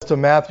to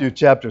Matthew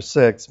chapter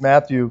 6.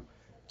 Matthew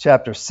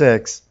chapter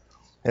 6.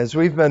 As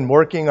we've been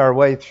working our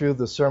way through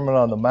the Sermon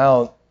on the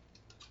Mount,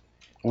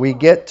 we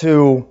get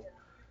to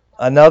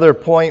another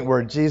point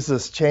where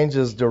Jesus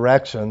changes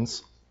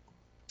directions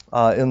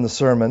in the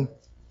sermon.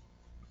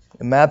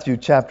 In Matthew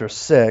chapter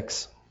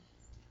 6,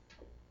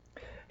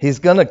 he's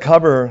going to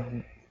cover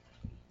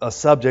a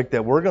subject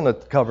that we're going to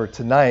cover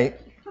tonight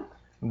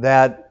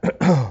that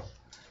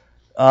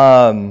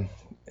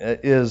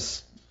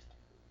is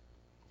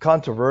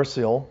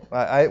controversial.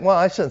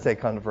 I shouldn't say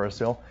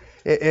controversial.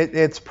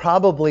 It's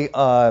probably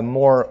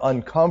more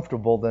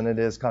uncomfortable than it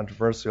is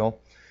controversial,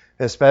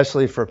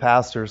 especially for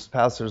pastors.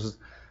 Pastors,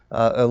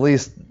 at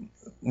least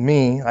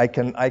me, I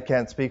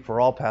can't speak for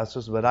all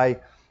pastors, but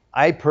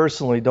I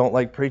personally don't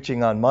like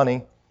preaching on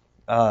money,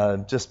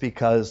 just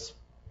because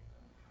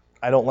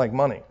I don't like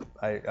money.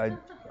 I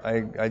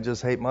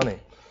just hate money,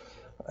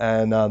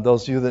 and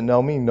those of you that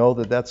know me know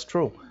that that's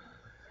true.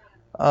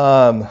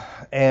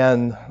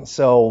 And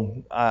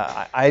so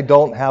I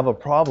don't have a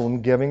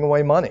problem giving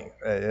away money.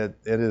 It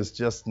is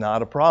just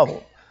not a problem.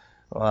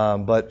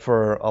 But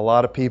for a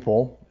lot of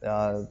people,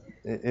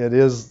 it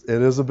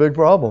is a big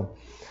problem.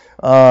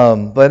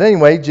 But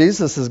anyway,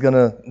 Jesus is going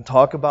to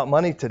talk about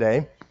money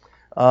today.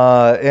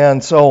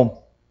 And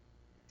so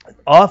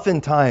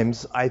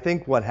oftentimes, I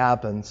think what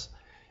happens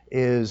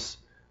is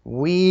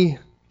we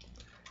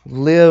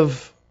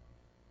live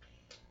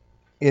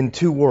in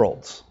two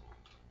worlds.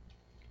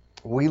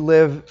 We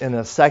live in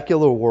a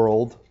secular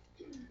world,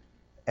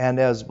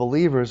 and as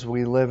believers,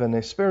 we live in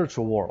a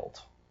spiritual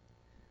world.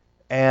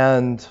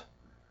 And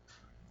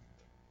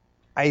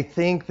I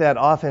think that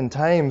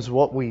oftentimes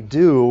what we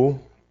do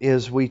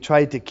is we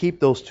try to keep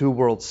those two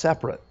worlds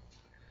separate.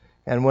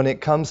 And when it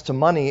comes to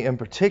money in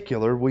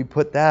particular, we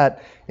put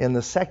that in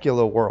the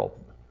secular world.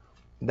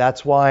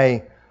 That's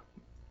why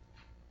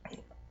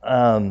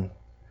when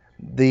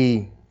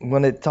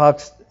it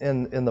talks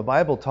in the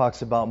Bible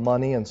talks about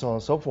money and so on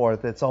and so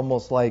forth, it's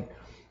almost like,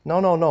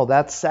 no,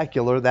 that's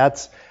secular.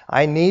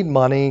 I need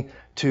money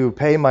to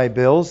pay my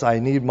bills. I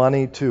need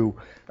money to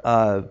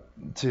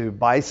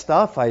buy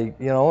stuff. Leave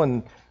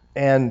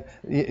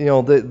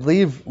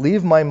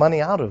my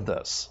money out of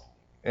this.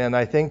 And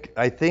I think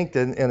that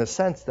in a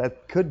sense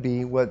that could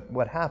be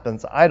what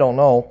happens. I don't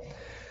know.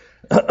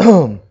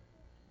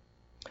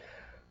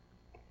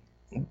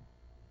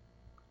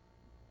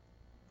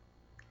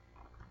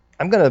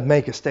 I'm going to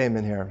make a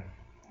statement here.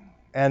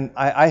 And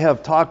I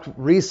have talked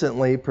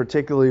recently,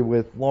 particularly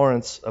with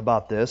Lawrence,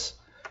 about this.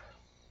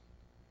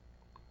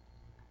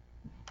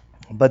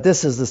 But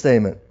this is the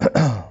statement.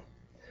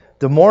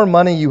 The more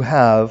money you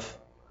have,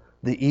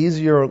 the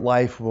easier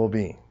life will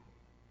be.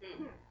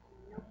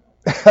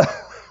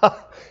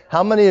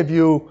 How many of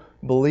you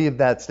believe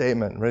that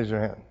statement? Raise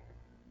your hand.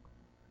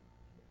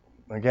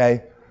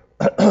 Okay?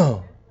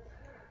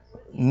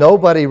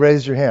 Nobody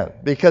raised your hand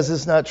because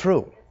it's not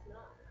true.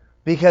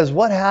 Because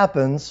what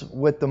happens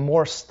with the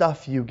more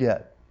stuff you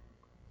get?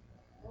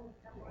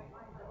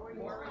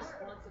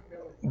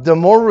 The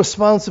more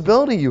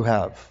responsibility you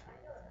have.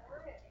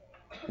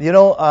 You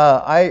know,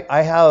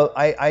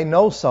 I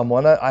know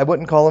someone, I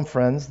wouldn't call them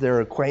friends, they're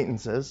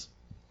acquaintances,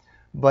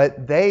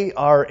 but they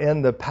are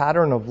in the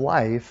pattern of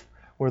life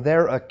where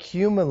they're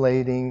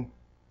accumulating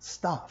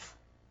stuff,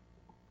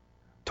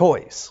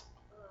 toys.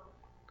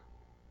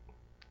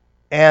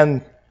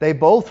 And they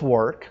both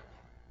work.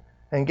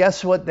 And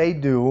guess what they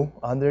do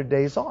on their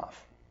days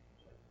off?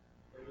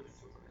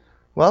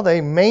 Well, they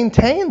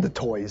maintain the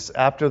toys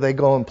after they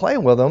go and play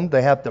with them.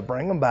 They have to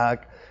bring them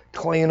back,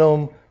 clean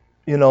them,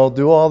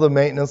 do all the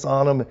maintenance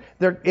on them.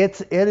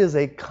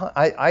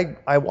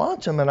 I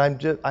watch them and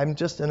I'm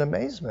just in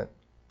amazement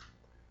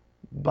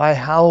by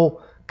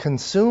how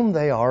consumed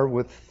they are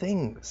with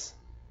things.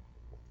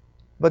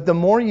 But the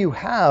more you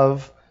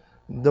have,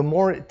 the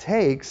more it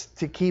takes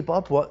to keep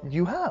up what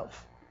you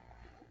have.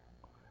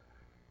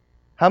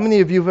 How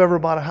many of you have ever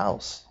bought a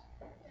house?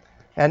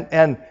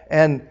 And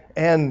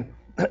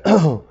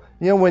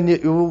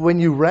when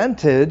you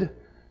rented,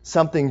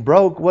 something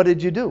broke, what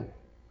did you do?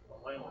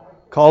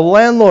 Call the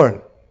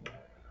landlord.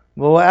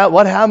 Well,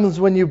 what happens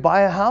when you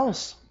buy a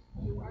house?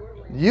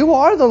 You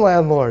are the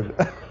landlord.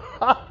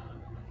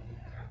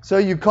 So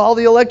you call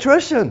the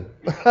electrician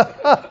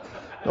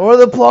or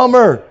the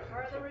plumber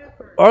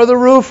or the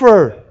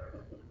roofer.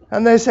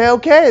 And they say,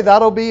 okay,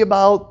 that'll be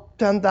about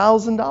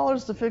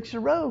 $10,000 to fix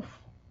your roof.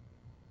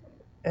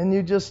 And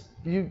you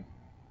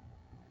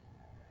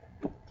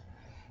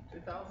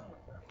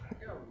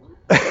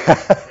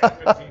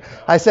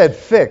I said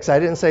fix. I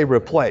didn't say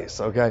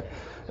replace, okay?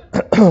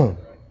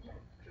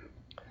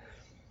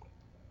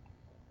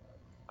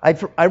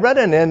 I read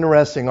an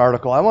interesting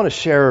article. I want to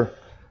share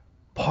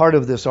part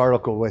of this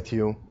article with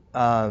you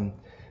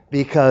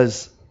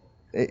because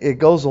it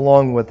goes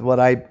along with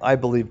what I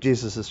believe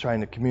Jesus is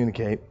trying to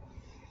communicate.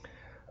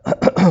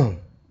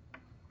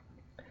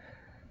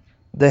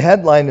 The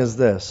headline is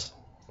this: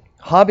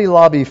 Hobby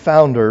Lobby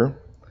founder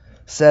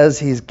says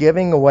he's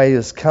giving away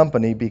his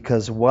company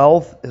because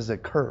wealth is a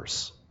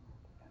curse.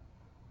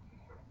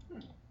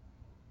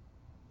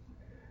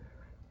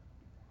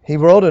 He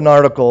wrote an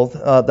article.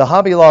 The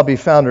Hobby Lobby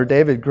founder,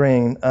 David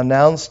Green,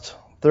 announced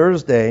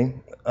Thursday,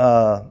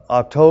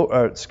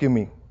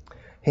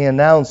 he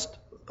announced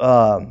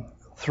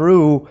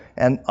through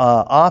an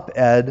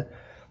op-ed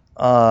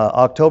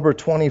October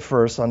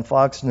 21st on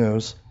Fox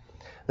News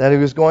that he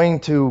was going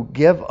to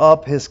give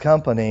up his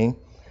company,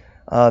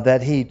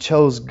 that he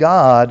chose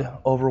God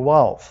over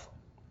wealth.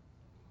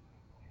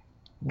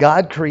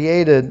 God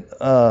credited,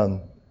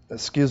 I'm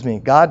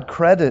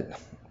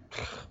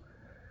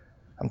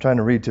trying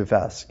to read too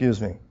fast,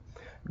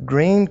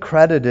 Green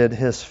credited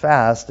his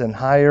fast and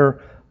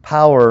higher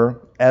power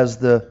as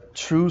the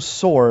true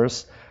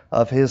source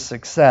of his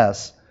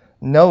success,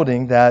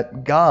 noting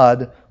that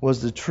God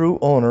was the true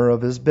owner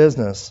of his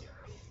business,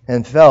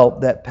 and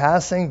felt that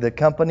passing the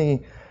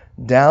company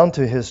down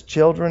to his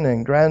children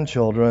and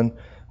grandchildren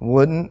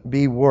would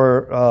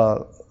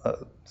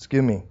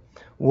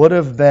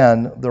have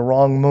been the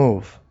wrong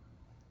move.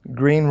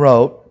 Green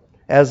wrote,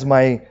 as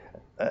my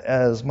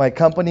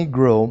company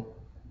grew,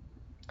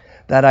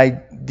 that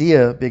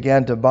idea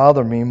began to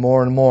bother me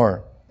more and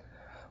more.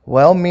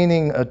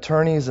 Well-meaning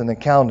attorneys and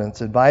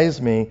accountants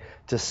advised me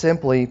to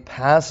simply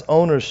pass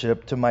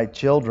ownership to my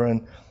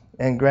children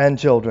and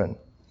grandchildren.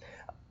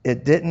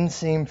 It didn't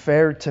seem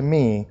fair to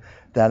me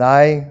that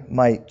I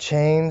might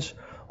change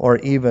or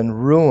even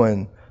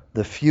ruin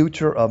the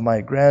future of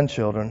my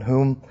grandchildren,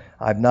 whom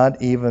I've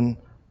not even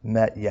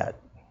met yet.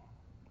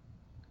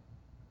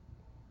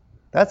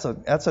 That's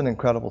an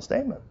incredible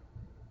statement.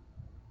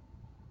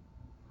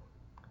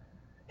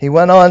 He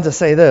went on to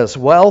say this: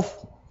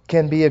 wealth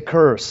can be a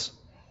curse.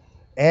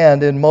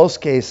 And in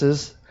most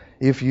cases,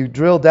 if you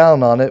drill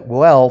down on it,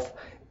 wealth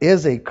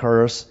is a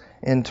curse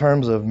in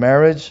terms of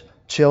marriage,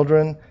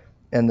 children,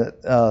 and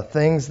the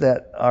things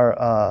that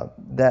are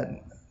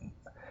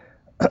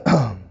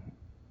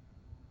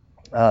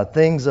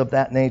things of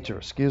that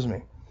nature.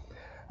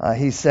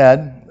 He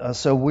said,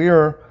 so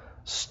we're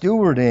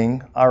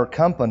stewarding our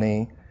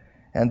company,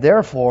 and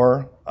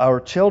therefore our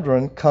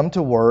children come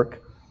to work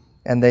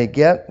and they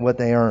get what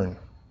they earn.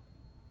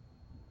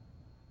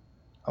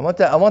 I want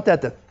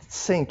that to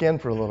sink in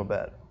for a little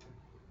bit.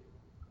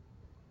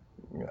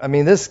 I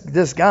mean,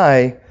 this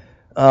guy,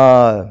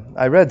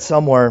 I read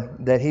somewhere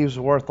that he was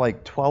worth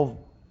like $12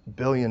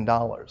 billion.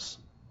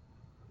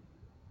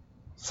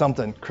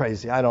 Something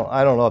crazy. I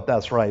don't know if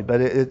that's right,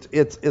 but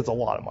it's a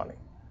lot of money.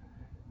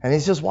 And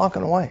he's just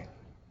walking away.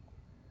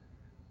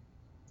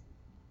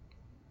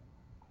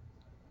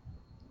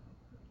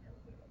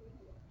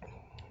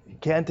 You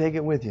can't take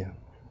it with you.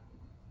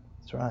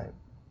 That's right.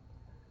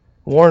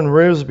 Warren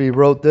Wiersbe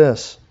wrote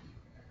this: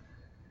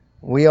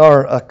 we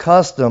are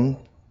accustomed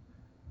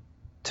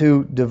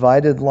to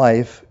divided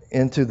life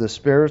into the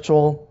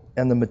spiritual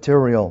and the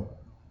material,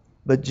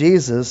 but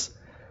Jesus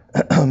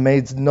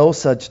made no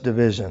such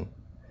division.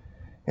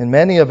 In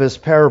many of his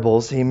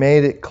parables, he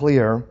made it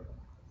clear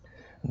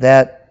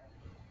that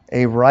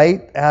a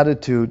right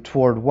attitude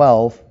toward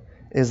wealth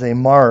is a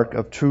mark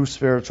of true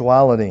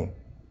spirituality.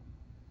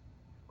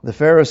 The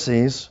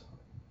Pharisees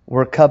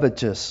were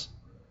covetous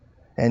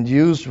and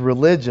used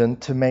religion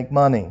to make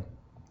money.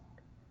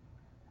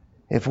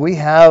 If we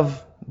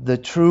have the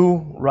true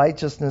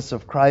righteousness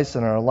of Christ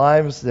in our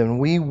lives, then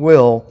we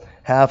will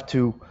have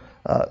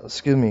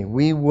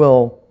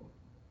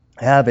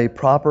a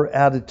proper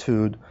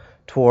attitude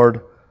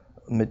toward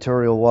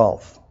material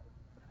wealth.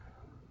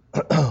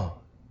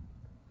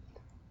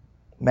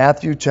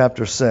 Matthew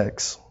chapter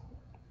 6.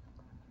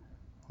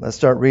 Let's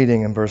start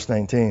reading in verse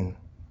 19.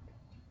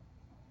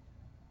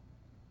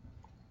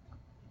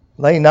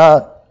 Lay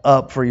not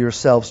up for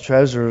yourselves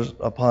treasures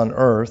upon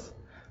earth,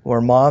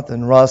 where moth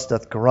and rust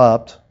doth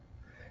corrupt,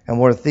 and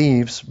where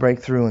thieves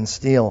break through and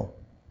steal.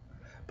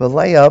 But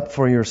lay up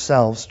for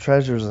yourselves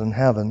treasures in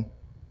heaven,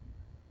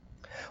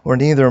 where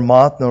neither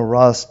moth nor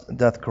rust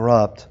doth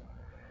corrupt,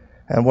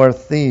 and where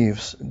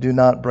thieves do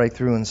not break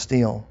through and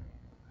steal.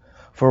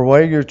 For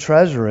where your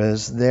treasure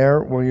is,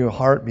 there will your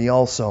heart be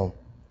also.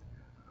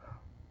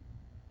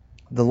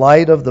 The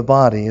light of the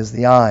body is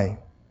the eye.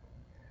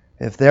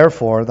 If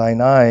therefore thine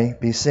eye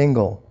be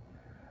single,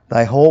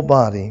 thy whole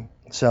body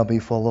shall be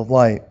full of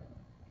light.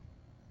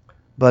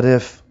 But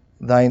if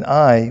thine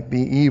eye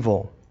be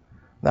evil,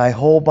 thy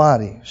whole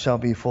body shall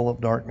be full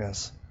of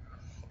darkness.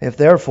 If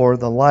therefore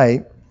the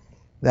light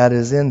that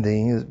is in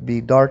thee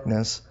be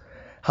darkness,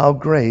 how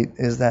great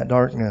is that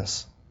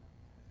darkness?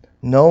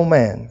 No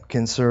man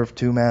can serve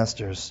two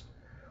masters.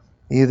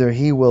 Either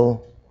he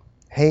will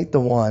hate the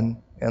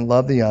one and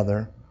love the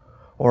other,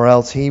 or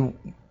else he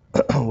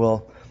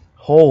will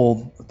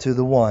hold to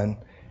the one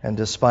and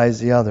despise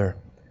the other.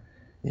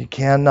 You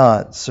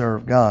cannot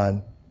serve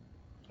God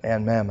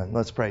and mammon.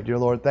 Let's pray. Dear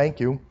Lord,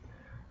 thank you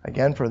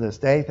again for this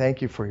day.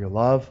 Thank you for your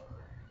love.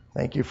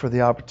 Thank you for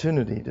the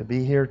opportunity to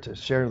be here, to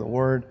share the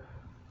word,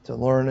 to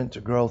learn and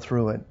to grow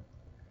through it.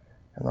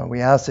 And Lord,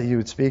 we ask that you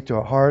would speak to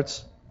our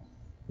hearts,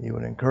 you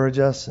would encourage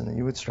us, and that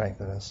you would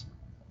strengthen us.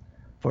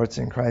 For it's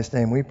in Christ's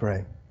name we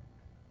pray.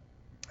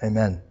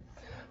 Amen.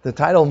 The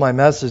title of my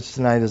message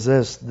tonight is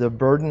this: The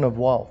Burden of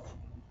Wealth.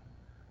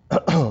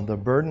 The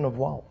burden of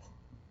wealth.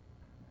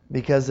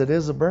 because it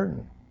is a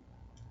burden.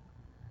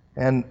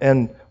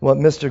 And what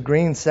Mr.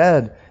 Green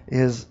said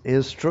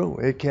is true.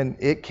 It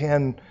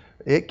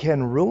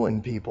can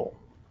ruin people.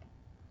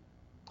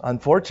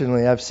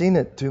 Unfortunately, I've seen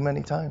it too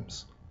many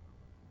times.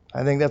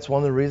 I think that's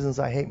one of the reasons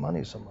I hate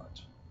money so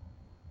much.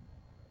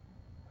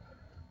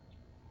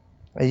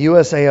 A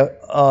USA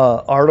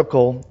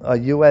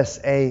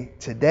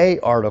Today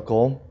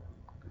article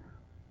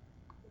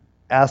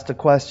asked a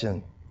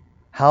question: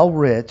 how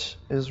rich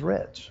is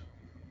rich?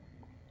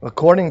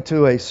 According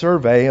to a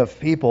survey of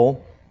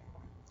people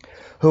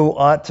who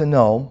ought to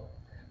know,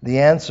 the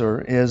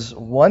answer is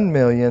 $1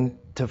 million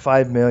to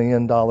 $5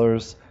 million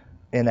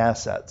in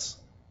assets.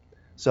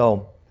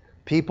 So,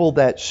 people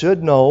that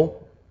should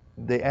know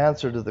the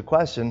answer to the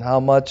question,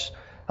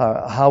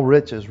 how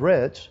rich is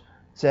rich,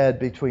 said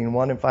between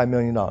 $1 and $5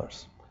 million.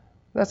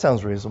 That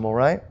sounds reasonable,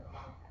 right?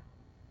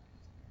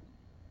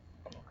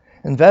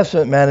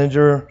 Investment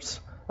managers,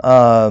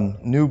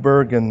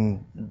 Newberg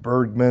and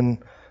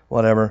Bergman,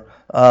 whatever,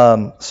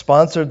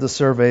 sponsored the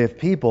survey of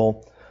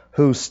people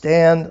who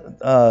stand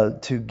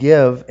to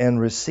give and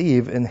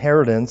receive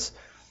inheritance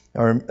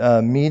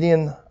or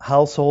median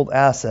household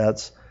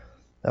assets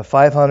of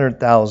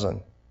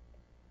 $500,000.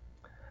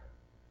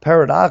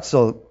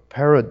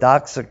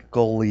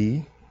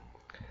 Paradoxically,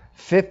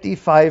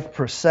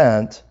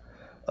 55%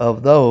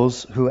 of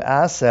those whose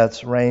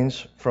assets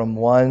range from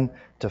 $1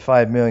 to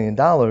 $5 million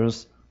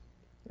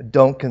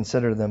don't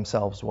consider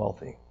themselves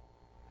wealthy.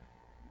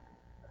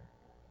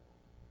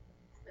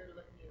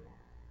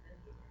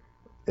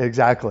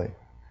 Exactly.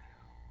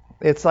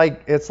 It's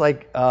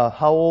like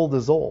how old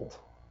is old?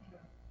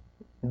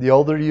 The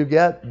older you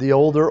get, the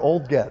older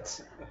old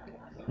gets,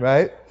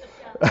 right?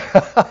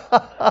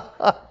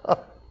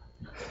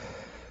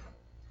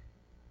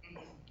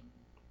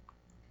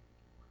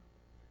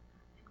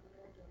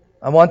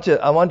 I want you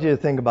to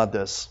think about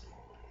this.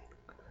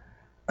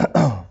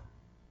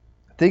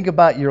 Think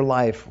about your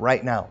life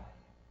right now.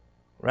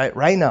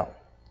 Right now.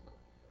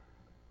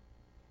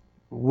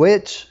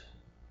 Which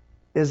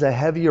is a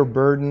heavier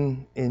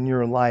burden in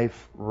your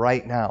life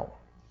right now?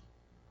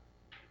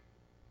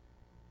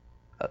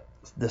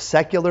 The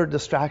secular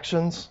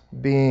distractions,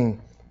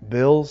 being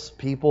bills,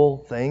 people,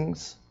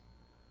 things,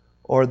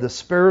 or the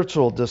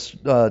spiritual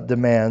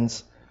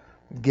demands,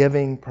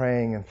 giving,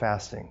 praying, and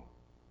fasting?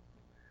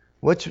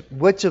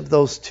 Which of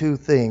those two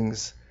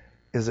things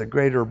is a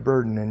greater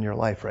burden in your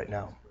life right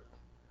now?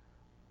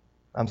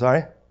 I'm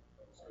sorry?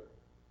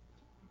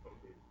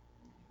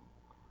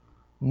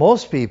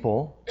 Most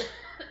people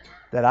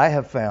that I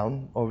have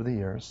found over the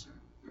years,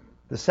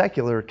 the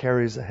secular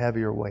carries a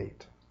heavier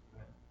weight.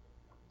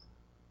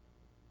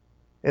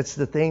 It's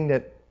the thing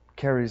that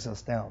carries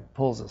us down,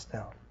 pulls us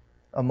down,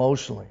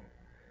 emotionally,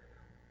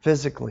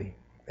 physically,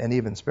 and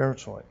even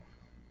spiritually.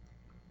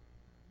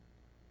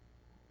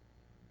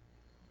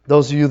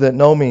 Those of you that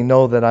know me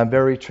know that I'm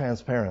very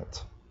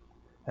transparent.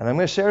 And I'm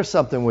going to share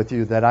something with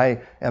you that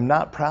I am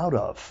not proud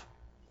of.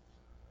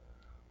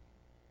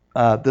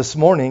 This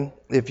morning,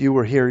 if you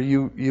were here,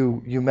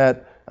 you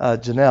met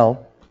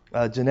Janelle.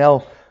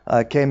 Janelle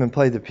came and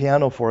played the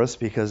piano for us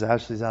because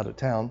Ashley's out of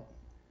town.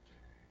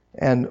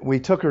 And we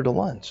took her to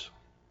lunch.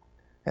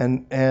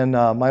 And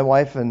my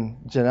wife and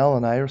Janelle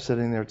and I are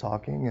sitting there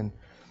talking, and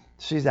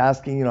she's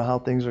asking, how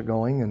things are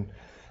going.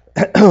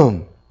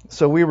 And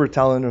so we were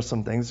telling her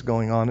some things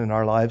going on in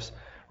our lives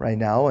right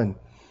now. And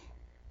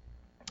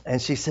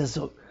she says,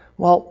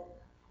 well,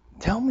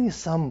 tell me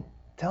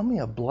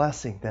a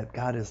blessing that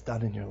God has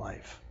done in your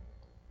life.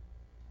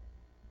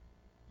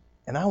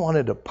 And I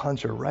wanted to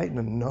punch her right in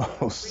the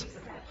nose.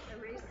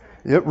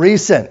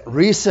 Recent.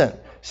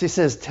 She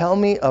says, tell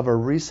me of a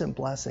recent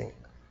blessing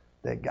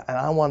that God, and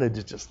I wanted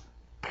to just,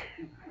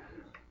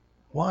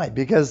 why?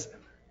 Because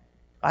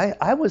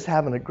I was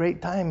having a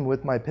great time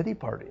with my pity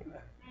party.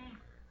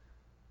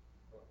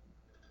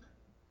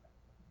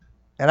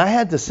 And I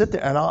had to sit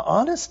there and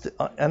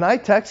I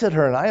texted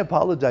her and I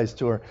apologized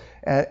to her.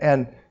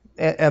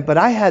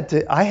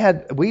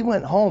 But we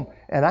went home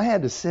and I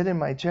had to sit in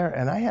my chair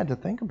and I had to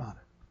think about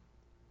it.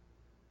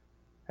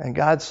 And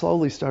God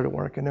slowly started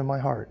working in my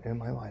heart, in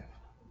my life,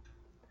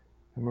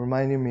 and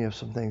reminding me of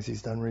some things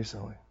He's done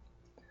recently.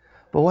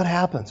 But what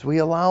happens? We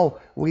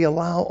allow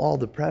all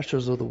the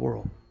pressures of the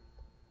world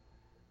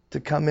to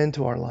come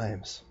into our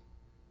lives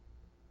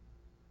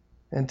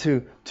and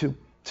to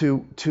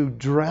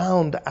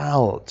drown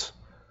out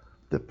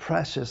the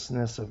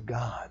preciousness of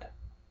God.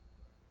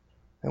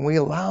 And we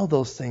allow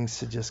those things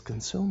to just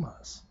consume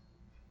us.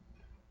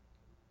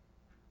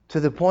 To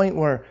the point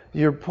where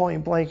you're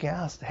point blank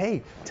asked,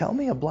 hey, tell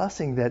me a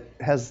blessing that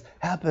has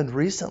happened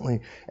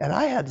recently. And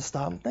I had to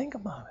stop and think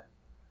about it.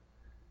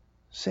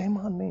 Shame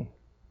on me.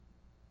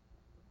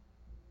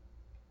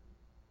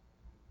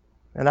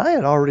 And I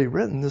had already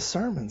written this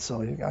sermon,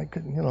 so I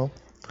couldn't,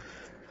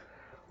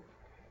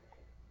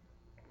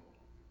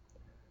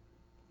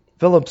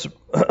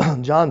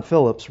 John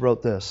Phillips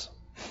wrote this: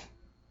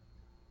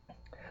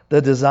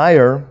 the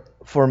desire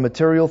for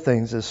material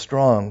things is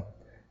strong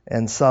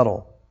and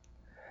subtle.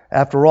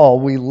 After all,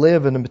 we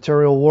live in a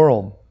material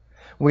world.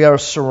 We are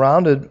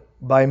surrounded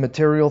by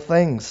material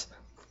things.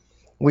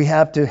 We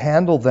have to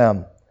handle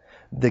them.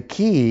 The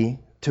key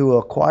to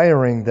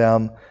acquiring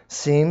them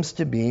seems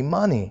to be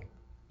money.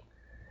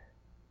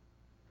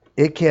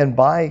 It can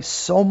buy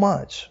so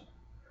much.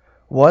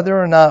 Whether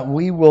or not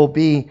we will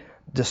be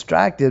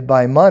distracted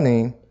by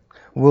money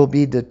will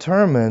be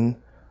determined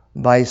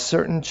by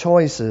certain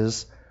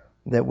choices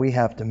that we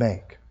have to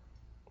make.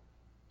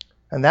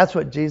 And that's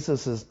what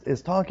Jesus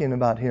is talking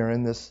about here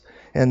in this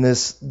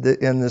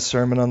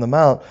Sermon on the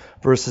Mount,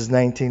 verses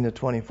 19 to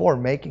 24,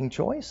 making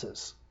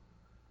choices.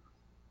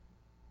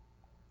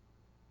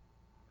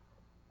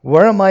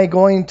 Where am I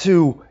going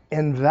to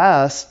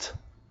invest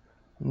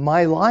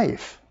my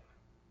life?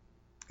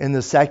 In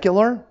the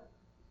secular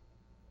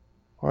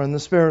or in the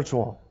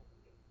spiritual?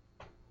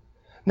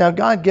 Now,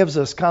 God gives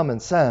us common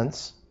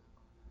sense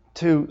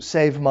to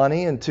save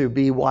money and to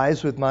be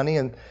wise with money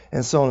and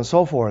so on and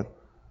so forth.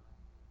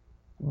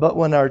 But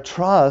when our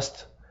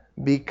trust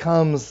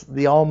becomes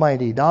the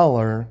almighty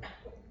dollar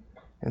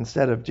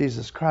instead of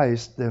Jesus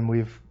Christ, then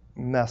we've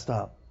messed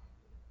up.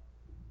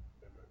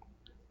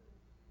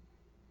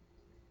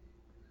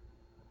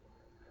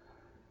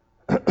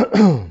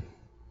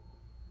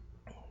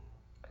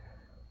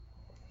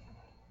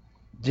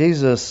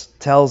 Jesus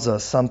tells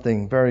us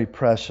something very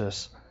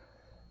precious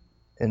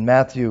in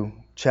Matthew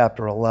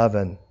chapter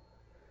 11.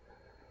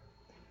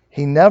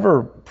 He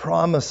never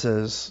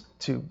promises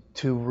to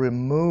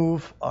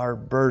remove our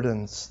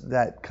burdens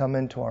that come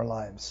into our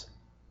lives.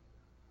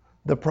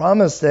 The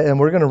promise that, and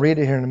we're going to read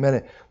it here in a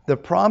minute, the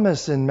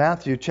promise in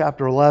Matthew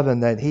chapter 11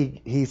 that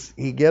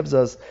he gives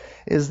us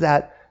is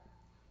that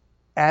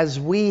as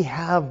we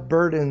have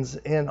burdens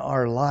in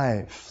our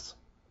lives,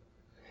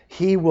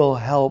 He will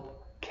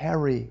help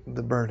carry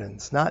the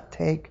burdens, not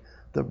take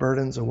the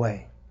burdens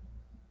away.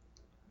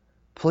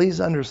 Please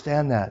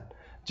understand that.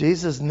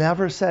 Jesus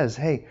never says,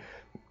 hey,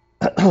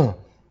 well,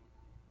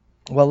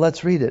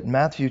 let's read it.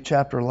 Matthew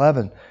chapter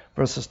 11,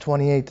 verses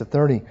 28 to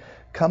 30.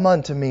 Come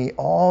unto me,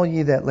 all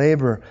ye that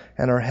labor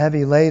and are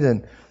heavy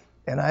laden,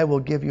 and I will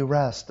give you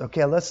rest.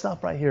 Okay, let's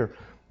stop right here.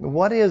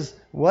 What is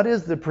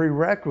the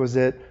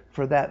prerequisite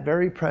for that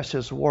very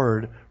precious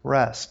word,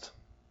 rest?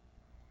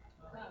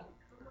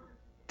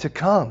 To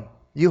come.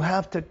 You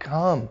have to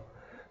come.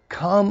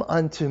 Come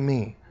unto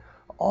me,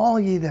 all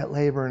ye that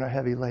labor and are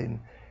heavy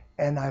laden,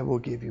 and I will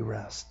give you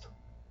rest.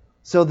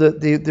 So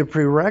the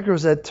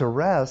prerequisite to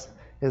rest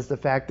is the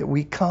fact that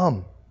we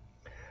come.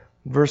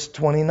 Verse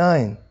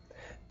 29,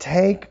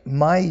 take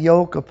my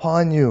yoke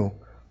upon you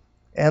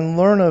and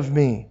learn of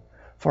me,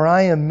 for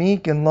I am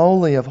meek and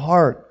lowly of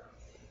heart,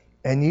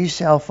 and ye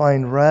shall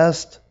find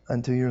rest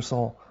unto your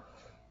soul.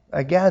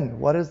 Again,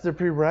 what is the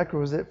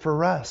prerequisite for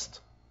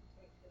rest?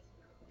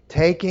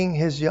 Taking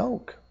His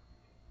yoke.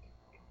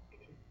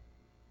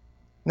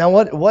 Now,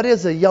 what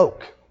is a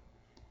yoke?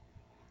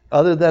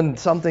 Other than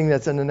something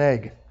that's in an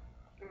egg.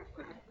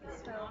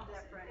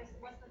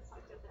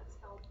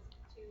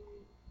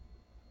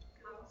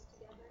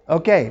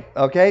 Okay,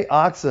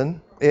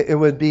 oxen. It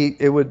would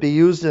be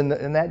used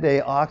in that day.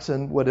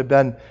 Oxen would have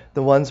been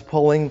the ones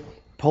pulling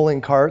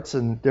carts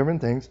and different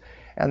things,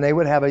 and they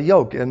would have a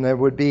yoke, and there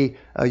would be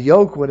a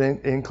yoke would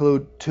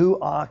include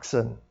 2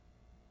 oxen,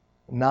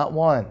 not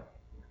 1.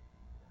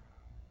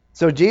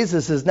 So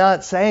Jesus is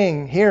not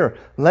saying, here,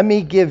 let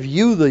me give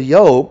you the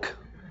yoke,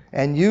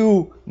 and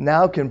you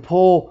now can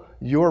pull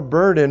your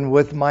burden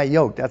with my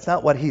yoke. That's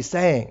not what He's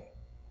saying.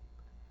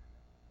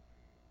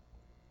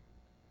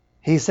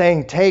 He's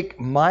saying, take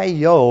my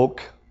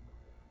yoke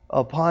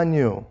upon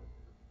you,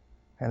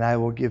 and I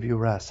will give you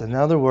rest. In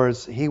other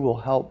words, He will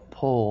help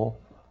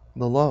pull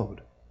the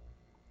load.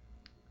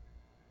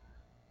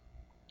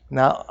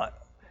 Now,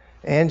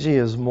 Angie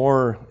is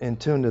more in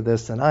tune to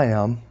this than I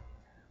am,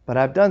 but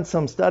I've done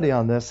some study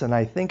on this, and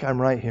I think I'm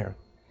right here.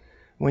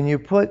 When you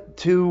put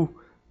 2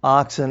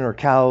 oxen or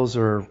cows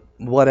or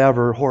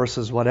whatever,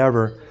 horses,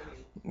 whatever,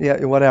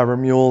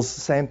 mules,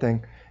 same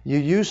thing, you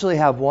usually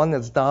have one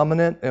that's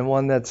dominant and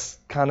one that's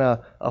kind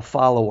of a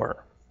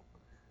follower.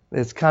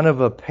 It's kind of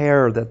a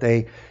pair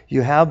that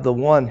you have the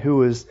one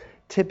who is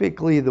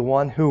typically the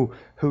one who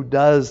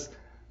does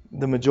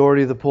the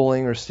majority of the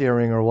pulling or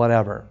steering or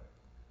whatever.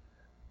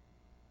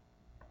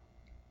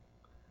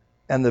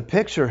 And the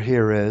picture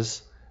here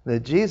is that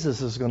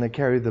Jesus is going to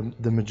carry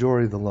the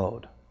majority of the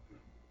load.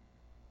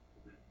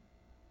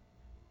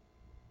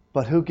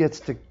 But who gets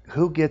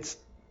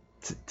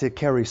to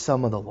carry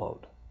some of the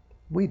load?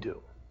 We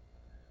do.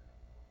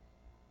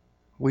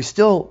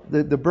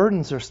 The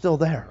burdens are still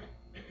there.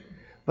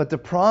 But the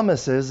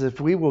promise is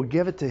if we will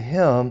give it to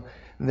Him,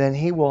 then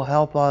He will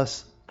help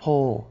us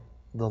pull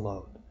the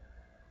load.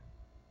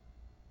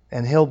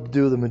 And He'll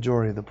do the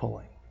majority of the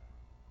pulling.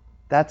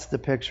 That's the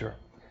picture.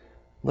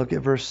 Look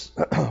at verse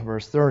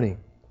 30.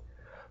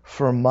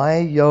 For my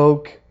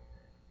yoke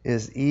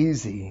is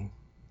easy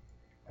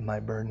and my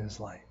burden is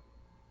light.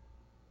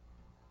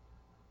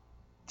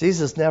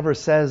 Jesus never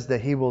says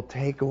that He will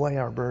take away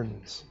our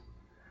burdens.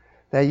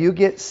 That you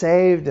get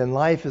saved and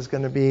life is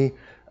going to be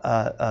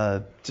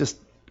just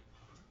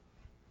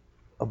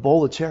a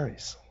bowl of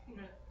cherries.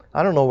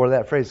 I don't know where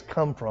that phrase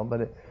come from,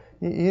 but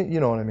you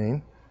know what I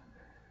mean.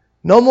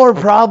 No more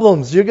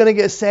problems. You're going to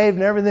get saved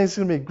and everything's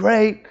going to be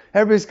great.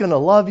 Everybody's going to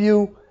love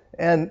you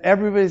and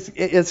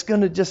it's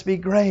going to just be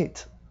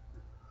great.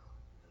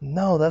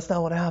 No, that's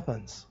not what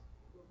happens.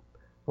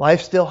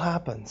 Life still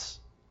happens.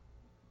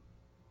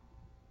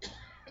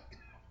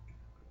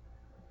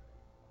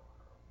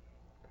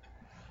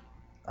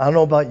 I don't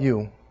know about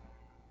you,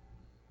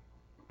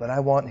 but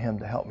I want Him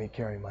to help me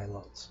carry my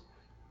loads.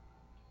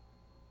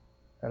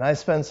 And I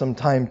spend some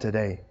time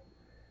today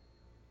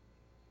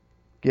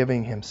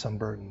giving Him some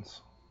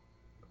burdens.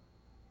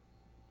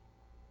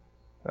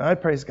 And I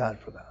praise God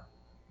for that.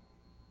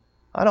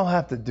 I don't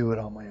have to do it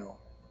on my own.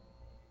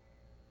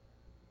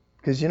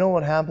 Because you know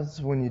what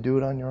happens when you do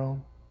it on your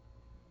own?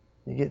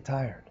 You get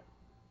tired.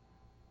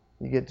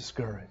 You get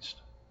discouraged.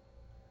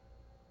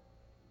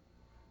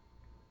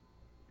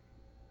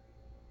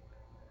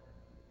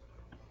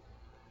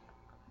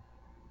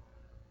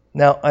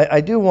 Now,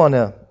 I do want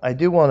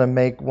to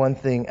make one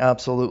thing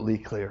absolutely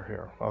clear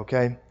here,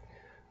 okay?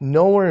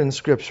 Nowhere in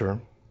Scripture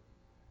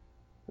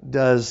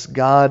does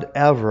God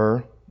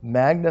ever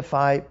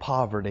magnify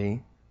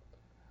poverty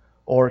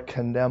or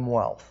condemn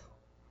wealth.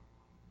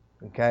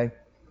 Okay?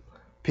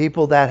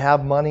 People that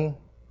have money,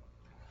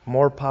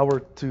 more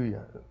power to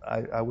you.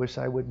 I wish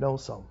I would know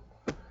some.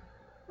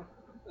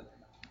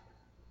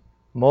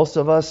 Most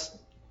of us,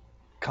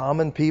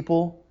 common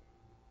people,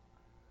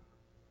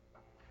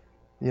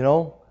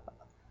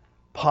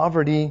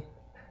 poverty,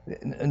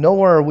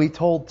 nowhere are we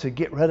told to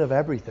get rid of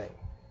everything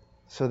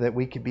so that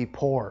we could be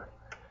poor.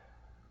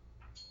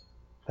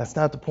 That's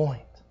not the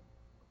point.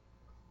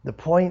 The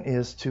point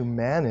is to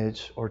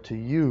manage or to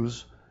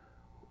use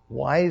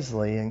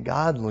wisely and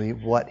godly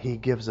what He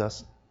gives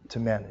us to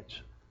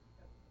manage.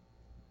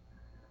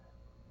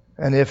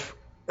 And if,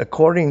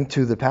 according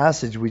to the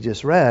passage we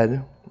just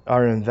read,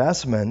 our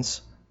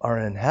investments are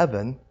in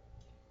heaven,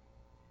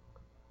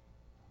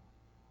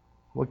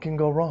 what can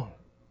go wrong?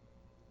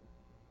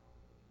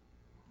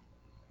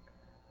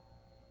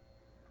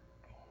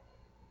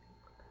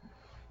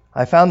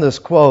 I found this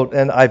quote,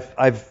 and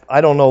I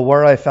don't know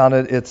where I found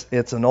it.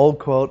 It's an old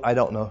quote. I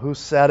don't know who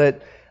said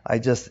it.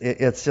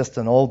 It's just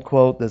an old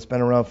quote that's been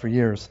around for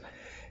years.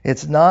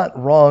 It's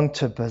not wrong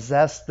to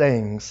possess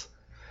things,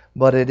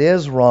 but it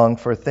is wrong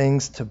for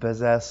things to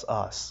possess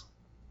us.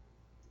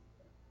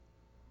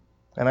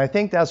 And I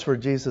think that's where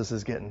Jesus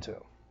is getting to.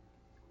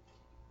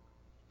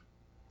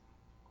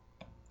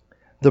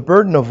 The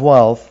burden of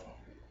wealth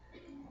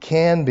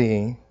can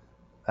be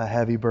a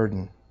heavy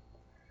burden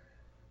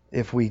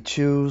if we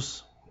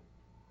choose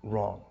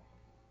wrong.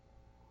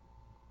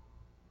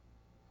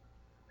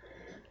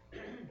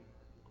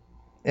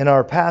 In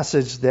our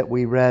passage that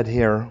we read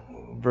here,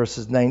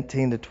 verses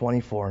 19 to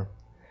 24,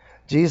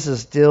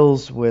 Jesus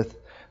deals with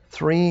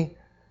 3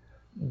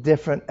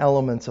 different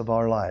elements of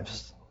our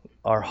lives: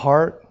 our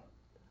heart,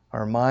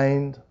 our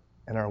mind,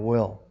 and our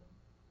will.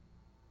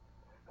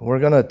 We're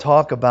going to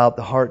talk about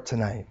the heart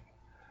tonight.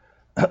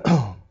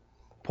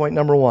 Point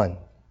number 1,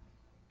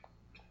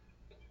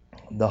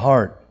 the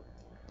heart.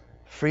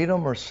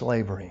 Freedom or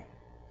slavery?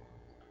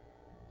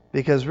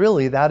 Because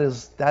really that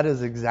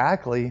is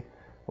exactly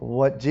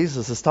what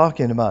Jesus is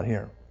talking about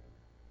here.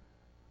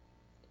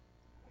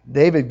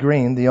 David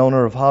Green, the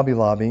owner of Hobby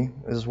Lobby,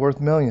 is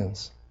worth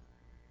millions.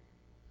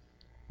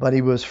 But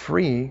he was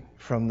free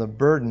from the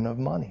burden of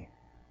money.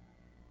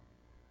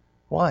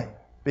 Why?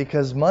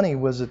 Because money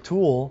was a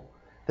tool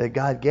that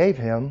God gave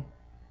him,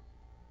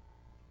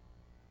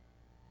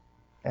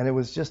 and it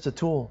was just a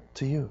tool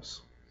to use.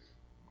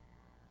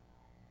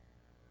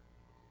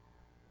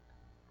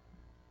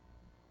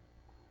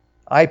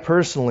 I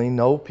personally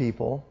know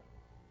people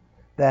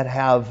that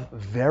have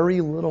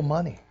very little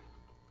money,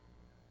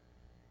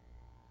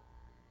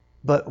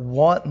 but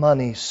want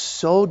money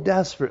so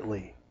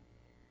desperately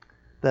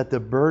that the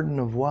burden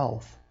of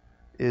wealth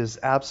is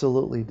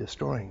absolutely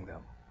destroying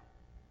them.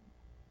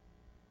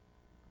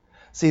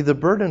 See, the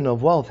burden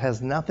of wealth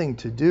has nothing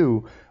to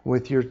do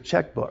with your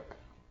checkbook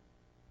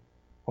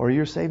or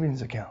your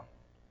savings account,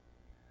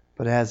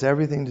 but it has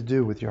everything to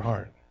do with your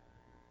heart.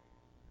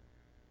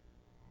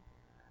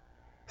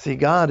 See,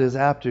 God is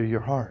after your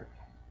heart.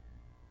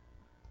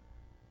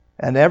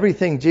 And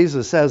everything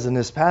Jesus says in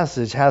this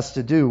passage has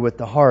to do with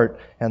the heart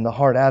and the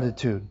heart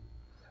attitude.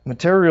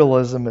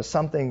 Materialism is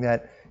something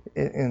that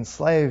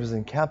enslaves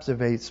and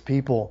captivates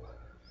people.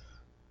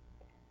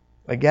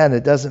 Again,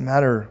 it doesn't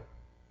matter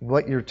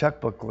what your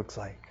checkbook looks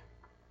like.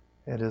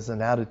 It is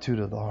an attitude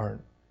of the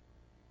heart.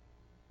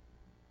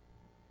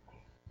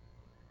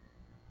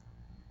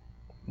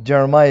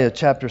 Jeremiah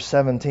chapter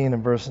 17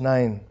 and verse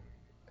 9.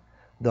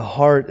 The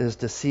heart is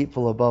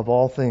deceitful above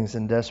all things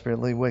and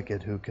desperately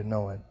wicked. Who can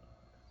know it?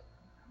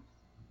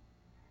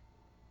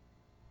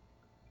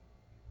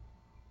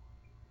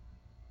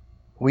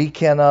 We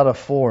cannot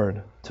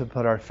afford to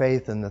put our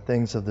faith in the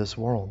things of this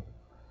world.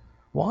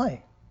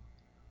 Why?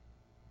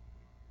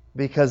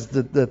 Because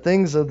the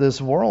things of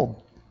this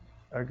world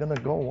are going to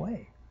go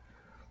away.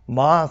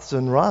 Moths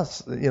and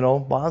rust,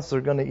 moths are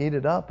going to eat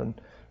it up, and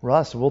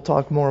rust. We'll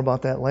talk more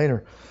about that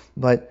later.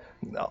 But,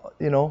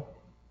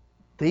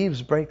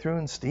 thieves break through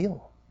and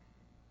steal.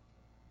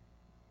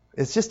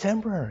 It's just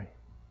temporary.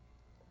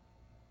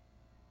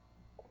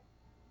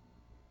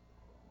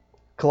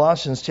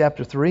 Colossians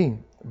chapter 3,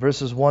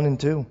 verses 1 and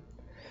 2.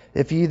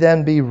 If ye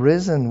then be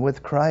risen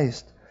with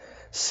Christ,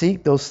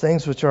 seek those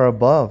things which are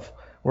above,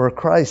 where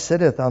Christ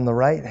sitteth on the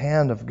right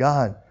hand of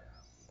God.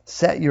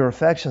 Set your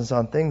affections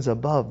on things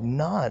above,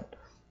 not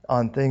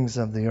on things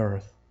of the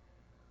earth.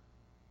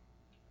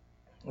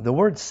 The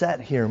word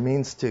set here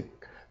means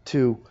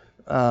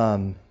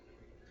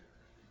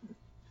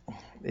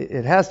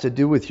it has to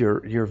do with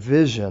your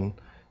vision,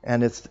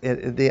 and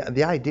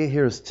the idea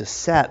here is to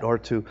set or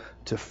to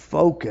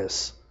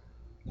focus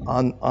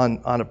on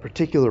a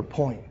particular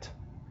point.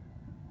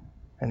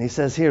 And he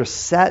says here,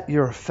 set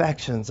your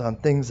affections on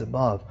things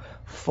above.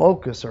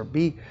 Focus or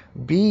be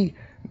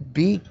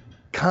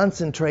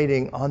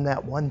concentrating on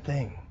that one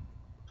thing.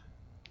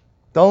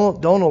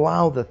 Don't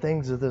allow the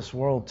things of this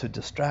world to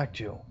distract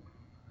you.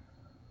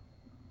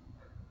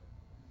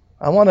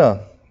 I want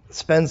to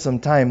spend some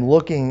time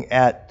looking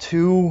at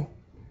two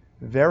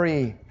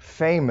very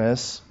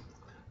famous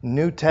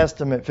New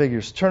Testament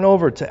figures. Turn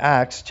over to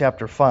Acts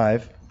chapter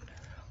 5.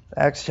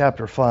 Acts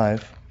chapter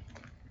 5.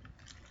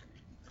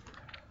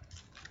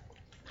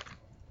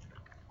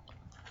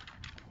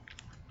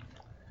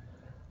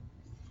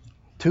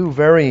 Two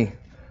very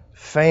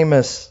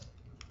famous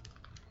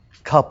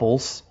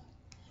couples.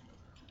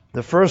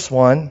 The first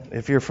one,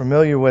 if you're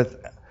familiar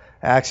with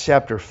Acts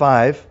chapter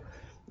 5,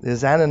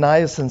 is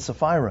Ananias and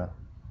Sapphira.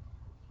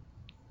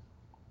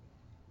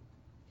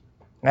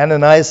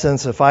 Ananias and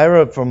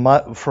Sapphira,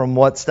 from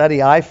what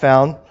study I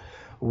found,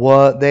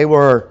 they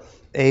were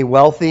a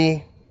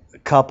wealthy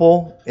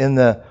couple in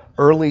the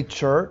early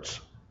church.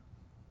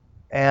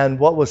 And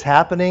what was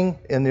happening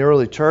in the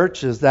early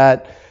church is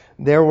that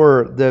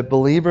the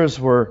believers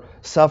were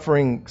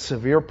suffering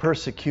severe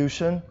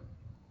persecution.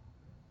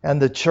 And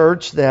the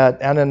church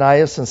that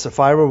Ananias and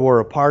Sapphira were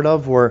a part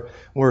of were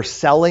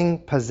selling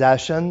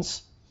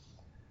possessions,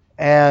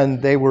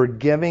 and they were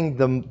giving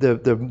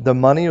the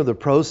money or the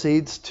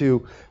proceeds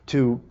to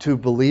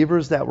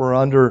believers that were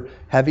under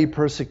heavy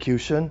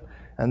persecution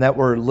and that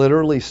were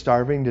literally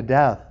starving to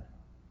death.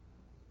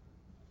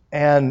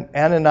 And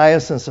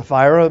Ananias and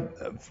Sapphira,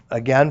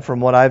 again,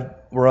 from what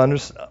were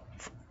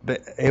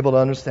able to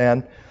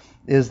understand,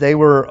 is they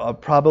were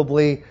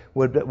probably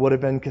would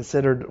have been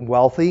considered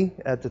wealthy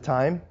at the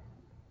time.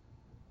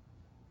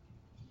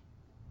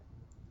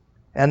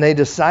 And they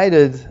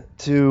decided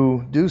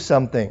to do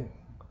something.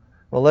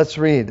 Well, let's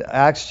read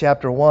Acts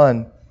chapter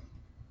 5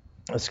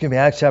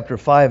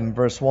 and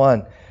verse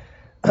 1.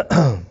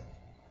 It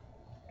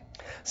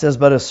says,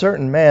 "But a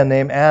certain man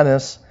named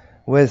Annas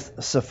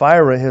with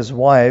Sapphira his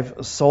wife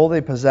sold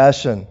a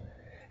possession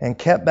and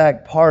kept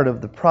back part of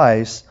the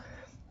price,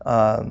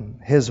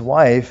 his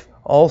wife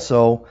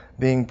also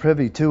being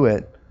privy to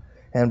it,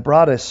 and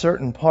brought a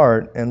certain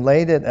part and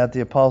laid it at the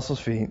apostles'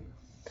 feet.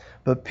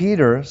 But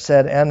Peter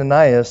said,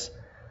 Ananias,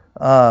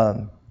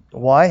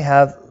 why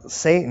hath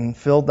Satan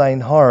filled thine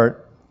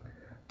heart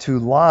to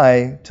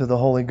lie to the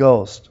Holy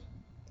Ghost,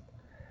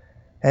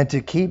 and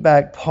to keep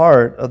back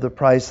part of the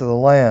price of the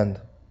land?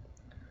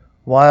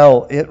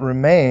 While it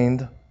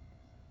remained,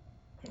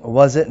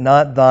 was it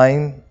not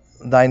thine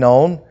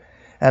own?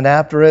 And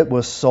after it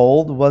was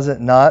sold, was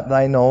it not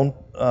thine own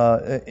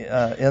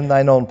in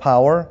thine own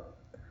power?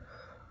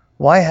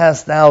 Why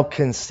hast thou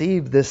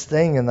conceived this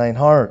thing in thine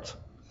heart?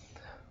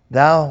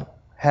 Thou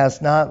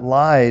hast not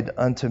lied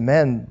unto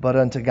men, but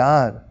unto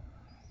God."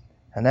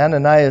 And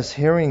Ananias,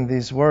 hearing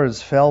these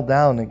words, fell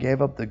down and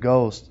gave up the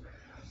ghost.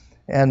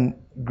 And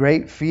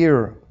great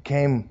fear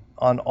came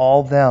on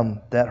all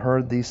them that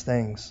heard these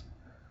things.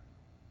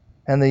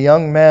 And the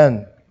young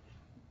men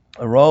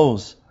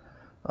arose,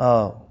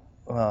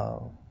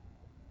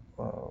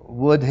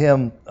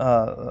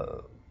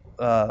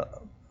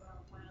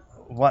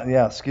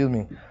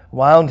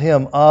 wound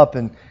him up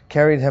and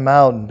carried him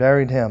out and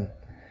buried him.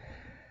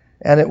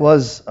 And it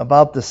was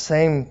about the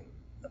same,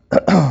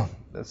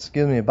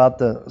 about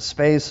the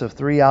space of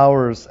 3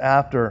 hours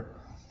after,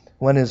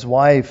 when his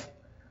wife,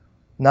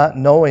 not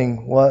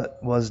knowing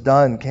what was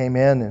done, came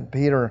in, and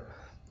Peter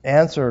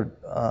answered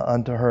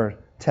unto her,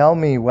 "Tell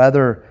me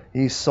whether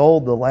ye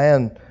sold the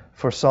land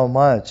for so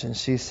much." And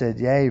she said,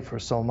 "Yea, for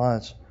so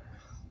much."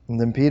 And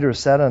then Peter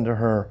said unto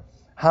her,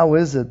 "How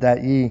is it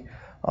that ye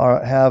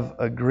have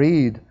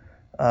agreed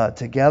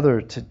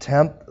together to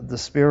tempt the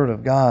Spirit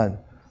of God?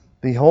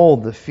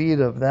 Behold, the feet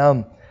of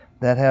them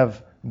that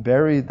have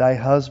buried thy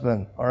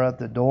husband are at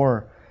the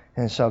door,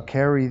 and shall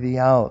carry thee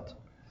out."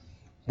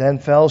 Then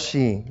fell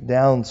she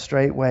down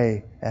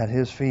straightway at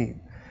his feet,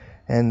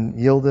 and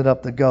yielded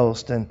up the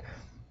ghost. And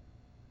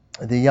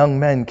the young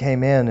men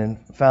came in and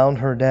found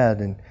her dead,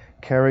 and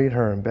carried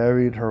her and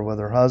buried her with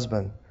her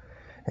husband.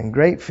 And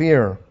great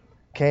fear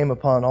came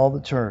upon all the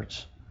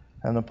church,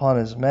 and upon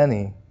as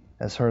many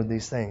as heard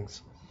these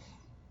things.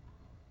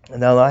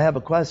 Now I have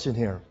a question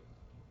here.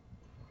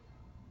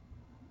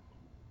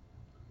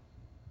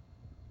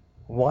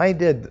 Why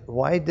did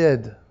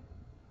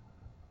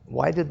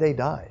they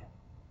die?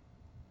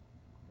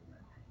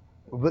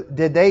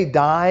 Did they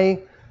die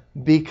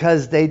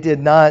because they did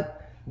not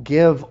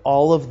give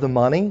all of the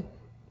money? No,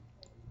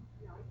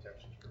 it's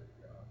because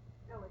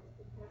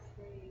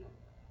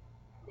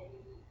they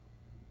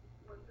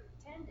were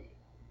pretending.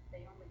 They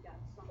only got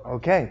so much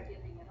Okay. for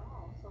giving it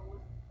all. So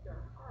was their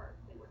heart.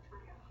 They were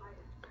trying to hide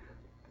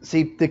it.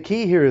 See, the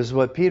key here is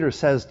what Peter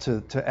says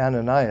to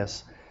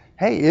Ananias.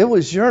 Hey, it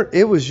was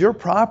your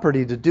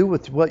property to do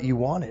with what you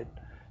wanted.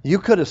 You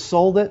could have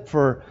sold it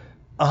for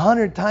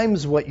 100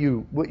 times what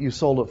you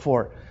sold it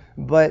for,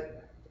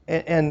 but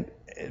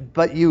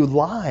you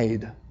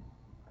lied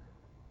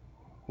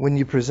when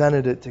you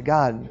presented it to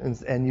God,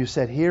 and you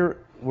said, "Here,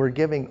 we're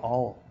giving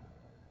all,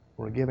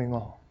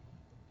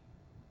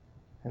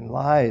 and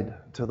lied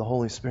to the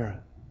Holy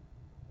Spirit,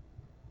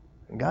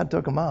 and God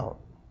took them out.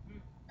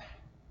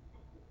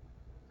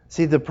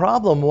 See, the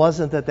problem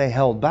wasn't that they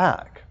held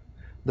back.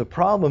 The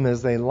problem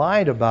is they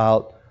lied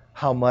about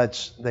how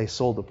much they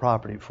sold the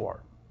property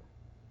for.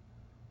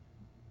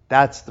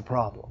 That's the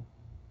problem.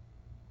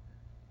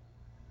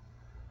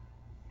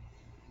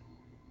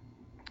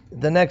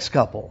 The next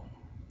couple.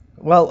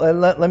 Well,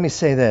 let me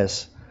say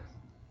this.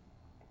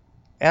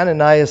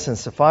 Ananias and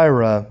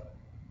Sapphira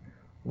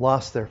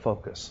lost their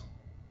focus.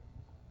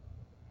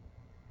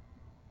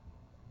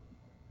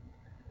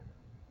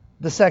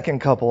 The second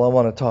couple I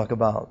want to talk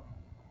about,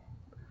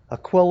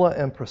 Aquila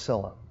and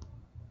Priscilla.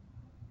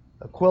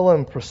 Aquila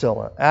and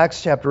Priscilla.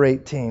 Acts chapter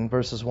 18,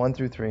 verses 1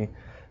 through 3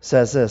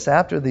 says this.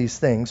 After these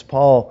things,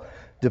 Paul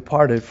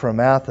departed from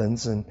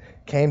Athens and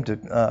came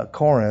to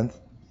Corinth.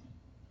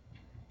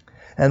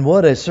 And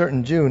would a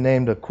certain Jew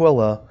named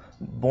Aquila,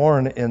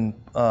 born in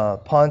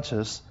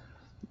Pontus,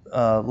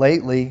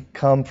 lately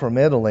come from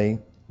Italy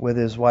with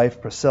his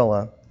wife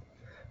Priscilla,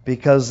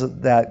 because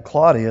that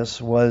Claudius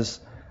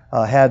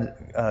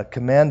had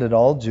commanded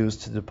all Jews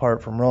to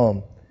depart from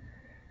Rome,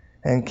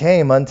 and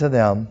came unto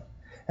them,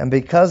 and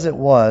because it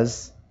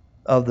was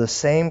of the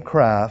same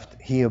craft,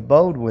 he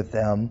abode with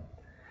them,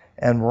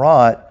 and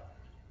wrought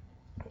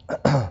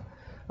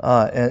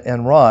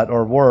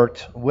or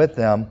worked with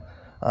them,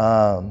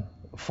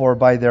 for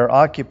by their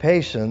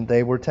occupation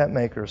they were tent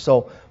makers.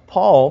 So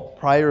Paul,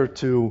 prior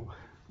to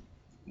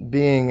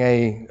being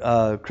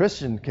a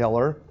Christian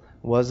killer,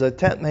 was a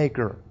tent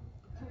maker.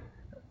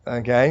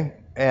 Okay?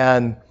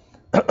 And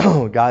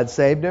God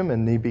saved him,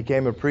 and he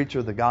became a preacher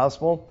of the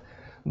gospel.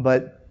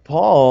 But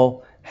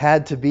Paul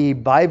had to be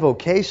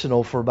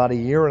bivocational for about a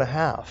year and a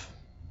half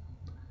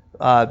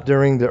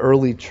during the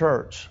early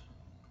church.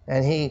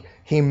 And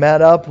he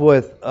met up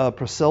with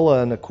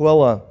Priscilla and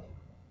Aquila,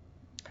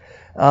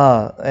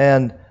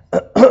 and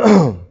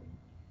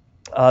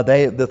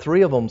the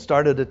three of them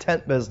started a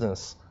tent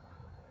business.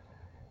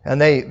 And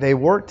they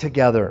worked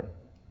together.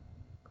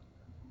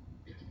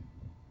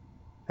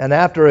 And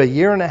after a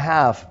year and a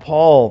half,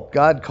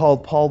 God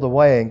called Paul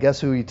away, and guess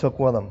who he took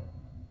with him?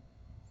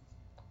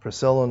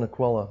 Priscilla and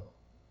Aquila.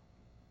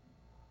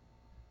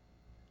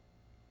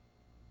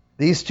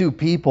 These two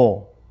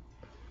people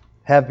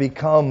have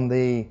become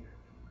the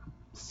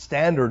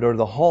standard, or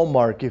the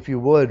hallmark, if you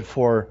would,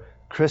 for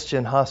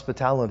Christian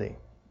hospitality.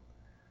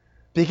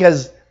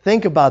 Because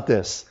think about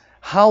this.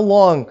 How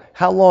long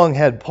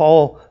had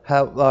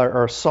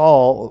or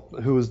Saul,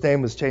 whose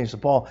name was changed to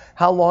Paul,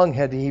 how long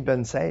had he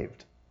been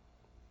saved?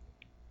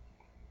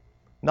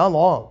 Not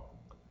long.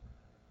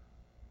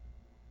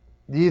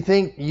 Do you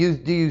think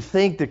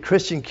the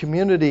Christian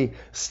community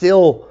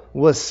still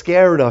was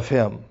scared of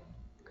him?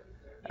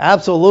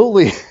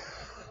 Absolutely.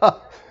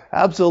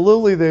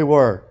 Absolutely they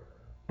were.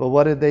 But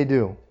what did they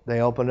do?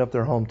 They opened up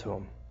their home to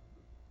him.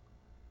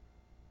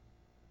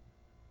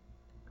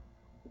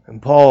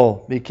 And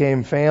Paul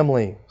became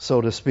family, so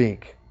to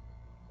speak.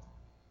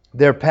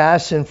 Their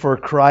passion for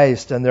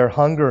Christ and their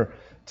hunger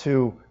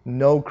to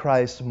know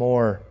Christ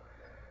more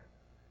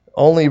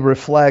only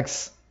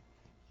reflects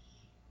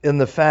in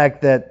the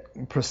fact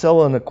that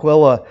Priscilla and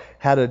Aquila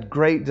had a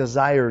great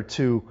desire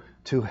to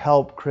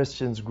help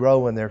Christians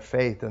grow in their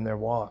faith and their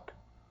walk.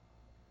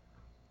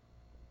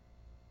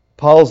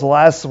 Paul's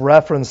last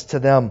reference to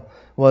them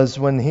was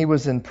when he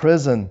was in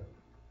prison,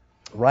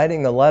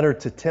 writing a letter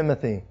to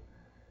Timothy.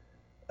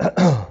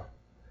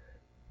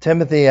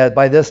 Timothy,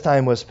 by this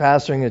time, was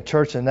pastoring a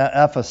church in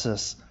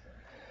Ephesus.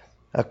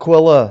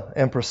 Aquila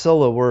and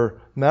Priscilla were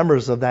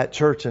members of that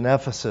church in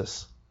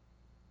Ephesus.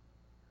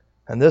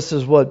 And this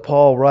is what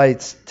Paul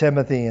writes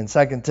Timothy in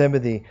 2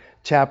 Timothy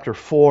chapter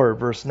 4,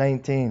 verse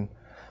 19.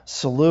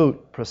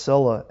 Salute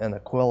Priscilla and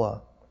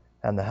Aquila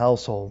and the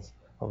households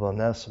of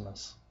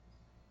Onesimus.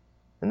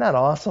 Isn't that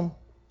awesome?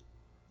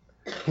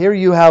 Here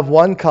you have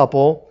one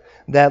couple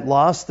that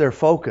lost their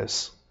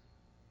focus,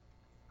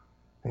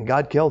 and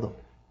God killed them.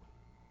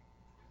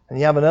 And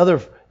you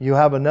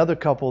have another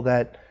couple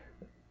that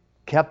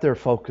kept their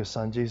focus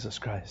on Jesus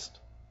Christ.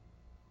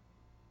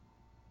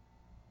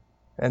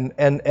 And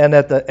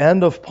at the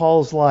end of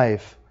Paul's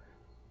life,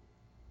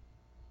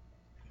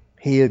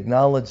 he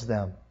acknowledged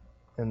them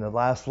in the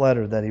last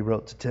letter that he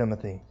wrote to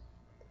Timothy.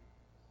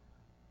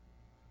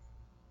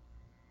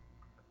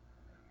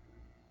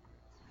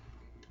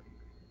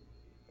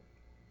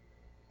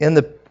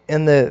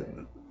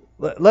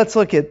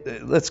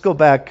 let's go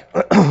back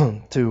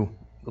to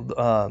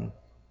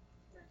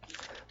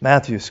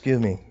Matthew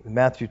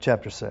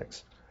chapter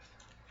 6.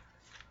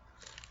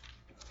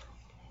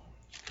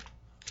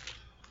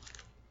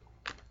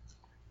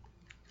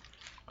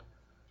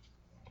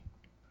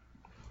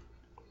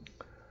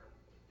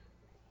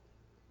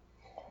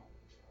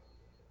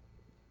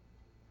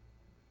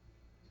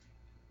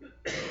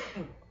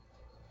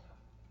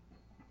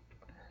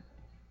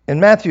 In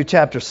Matthew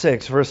chapter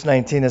 6, verse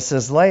 19, it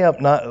says, lay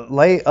not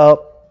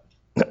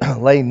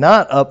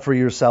up for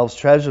yourselves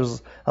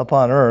treasures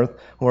upon earth,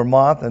 where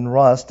moth and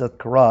rust doth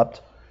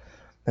corrupt,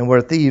 and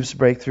where thieves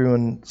break through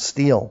and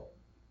steal.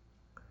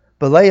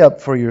 But lay up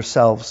for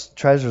yourselves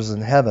treasures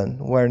in heaven,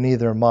 where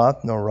neither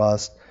moth nor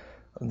rust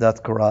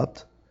doth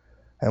corrupt,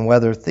 and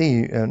where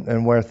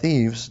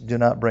thieves do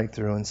not break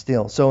through and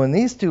steal. So in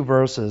these two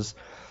verses,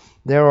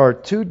 there are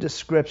two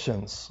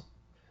descriptions.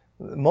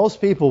 Most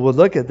people would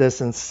look at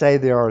this and say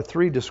there are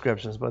three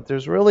descriptions, but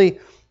there's really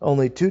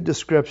only two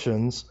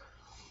descriptions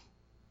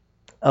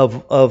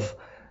of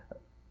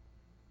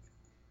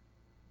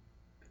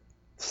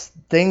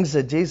things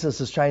that Jesus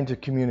is trying to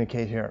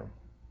communicate here.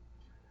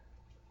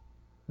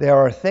 There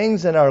are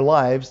things in our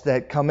lives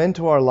that come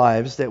into our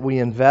lives that we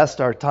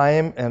invest our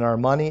time and our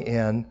money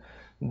in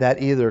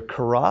that either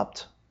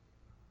corrupt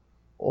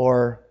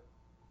or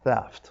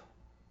theft.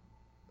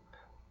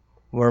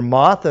 Where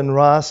moth and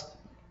rust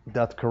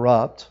doth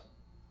corrupt,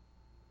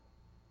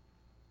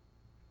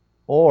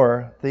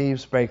 or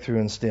thieves break through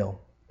and steal.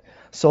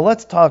 So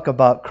let's talk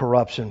about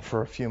corruption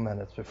for a few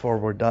minutes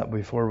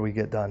before we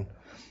get done.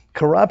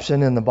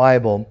 Corruption in the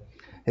Bible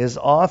is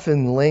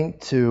often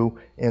linked to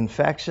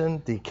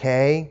infection,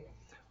 decay,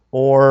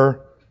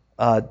 or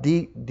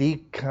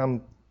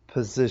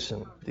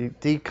decomposition.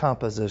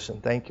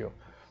 Decomposition. Thank you.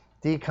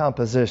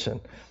 Decomposition.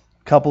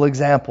 Couple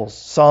examples.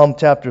 Psalm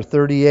chapter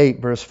 38,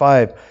 verse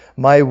 5.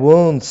 My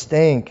wounds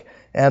stink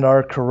and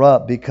are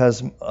corrupt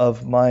because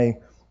of my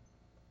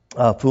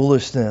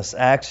foolishness.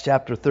 Acts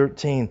chapter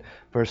 13,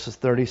 verses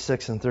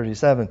 36 and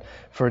 37.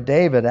 For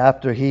David,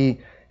 after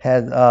he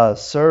had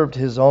served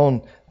his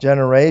own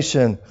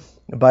generation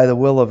by the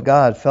will of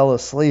God, fell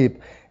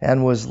asleep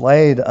and was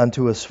laid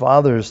unto his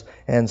fathers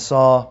and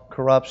saw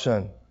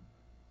corruption.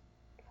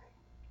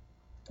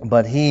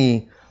 But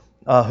he,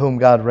 whom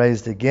God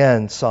raised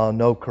again, saw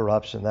no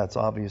corruption. That's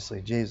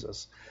obviously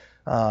Jesus.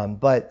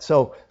 But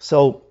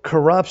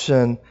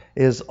corruption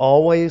is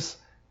always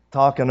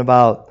talking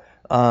about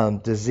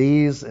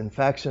disease,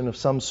 infection of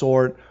some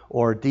sort,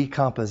 or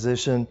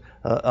decomposition.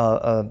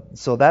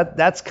 So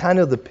that's kind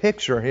of the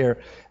picture here,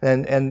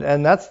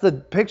 and that's the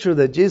picture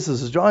that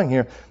Jesus is drawing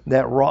here.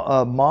 That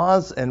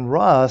moths and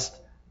rust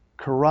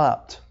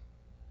corrupt.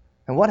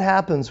 And what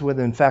happens with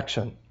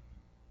infection?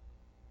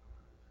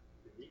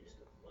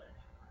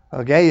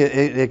 Okay,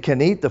 it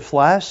can eat the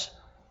flesh.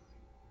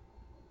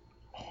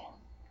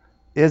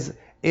 Is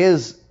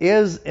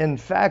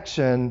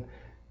infection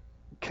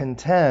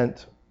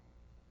content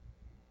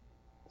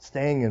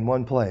staying in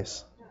one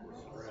place?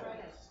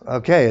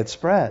 Okay, it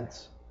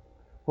spreads.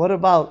 What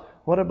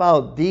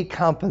about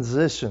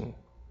decomposition?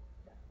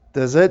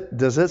 Does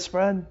it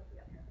spread?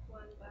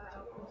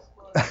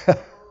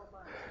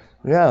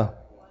 Yeah.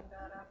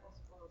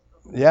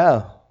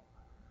 Yeah.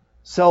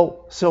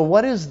 So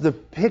what is the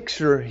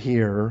picture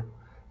here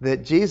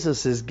that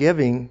Jesus is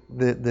giving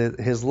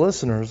his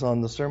listeners on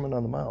the Sermon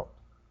on the Mount?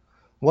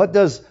 What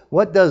does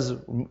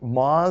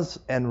moths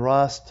and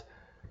rust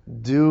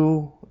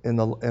do in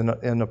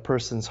a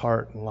person's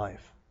heart and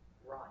life?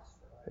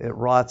 It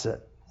rots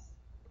it,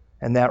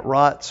 and that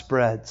rot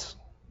spreads.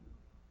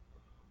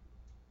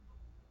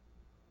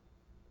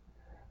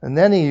 And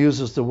then he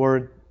uses the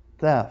word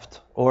theft,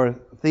 or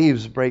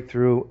thieves break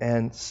through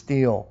and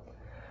steal.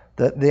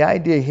 The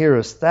idea here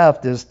is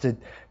theft is to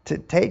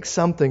take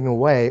something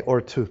away,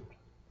 or to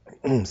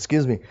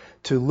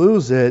to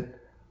lose it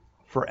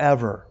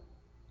forever.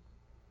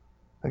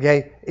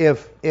 Okay,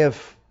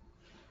 if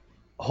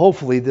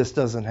hopefully this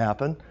doesn't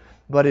happen,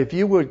 but if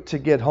you were to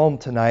get home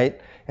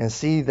tonight and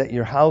see that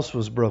your house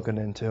was broken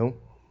into,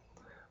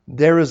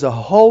 there is a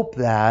hope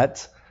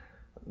that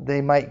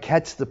they might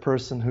catch the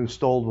person who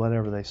stole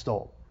whatever they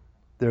stole.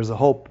 There's a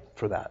hope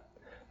for that.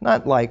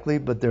 Not likely,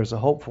 but there's a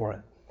hope for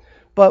it.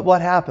 But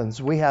what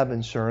happens? We have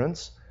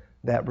insurance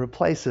that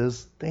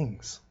replaces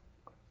things.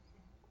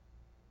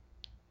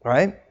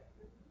 Right?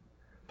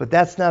 But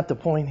that's not the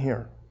point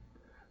here.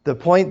 The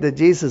point that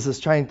Jesus is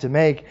trying to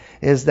make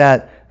is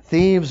that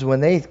thieves, when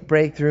they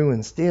break through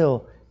and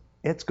steal,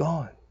 it's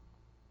gone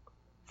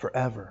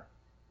forever.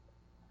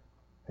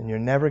 And you're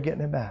never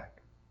getting it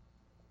back.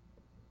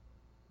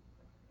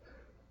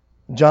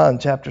 John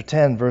chapter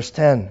 10, verse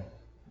 10.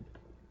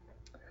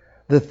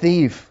 The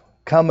thief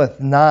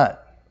cometh not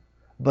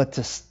but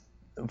to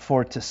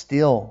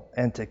steal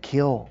and to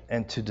kill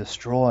and to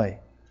destroy.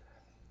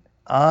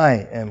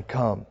 I am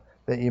come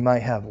that you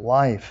might have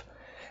life,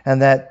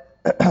 and that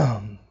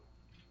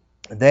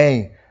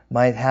they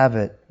might have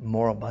it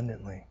more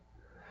abundantly.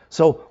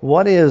 So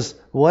what is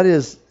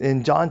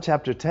in John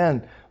chapter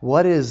 10,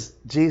 what is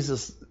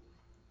Jesus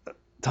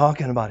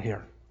talking about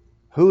here?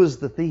 Who is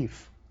the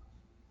thief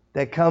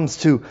that comes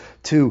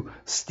to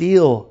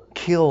steal,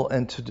 kill,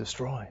 and to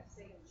destroy?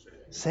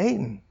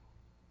 Satan.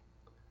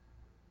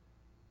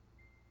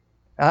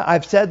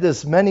 I've said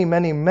this many,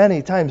 many,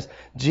 many times.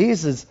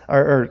 Satan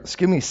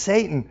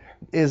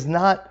is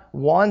not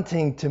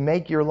wanting to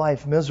make your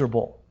life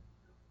miserable.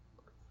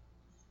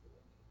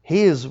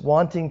 He is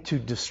wanting to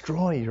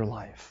destroy your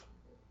life.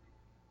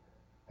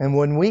 And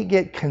when we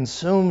get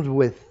consumed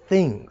with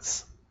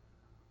things,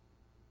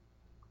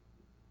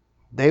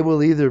 they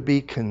will either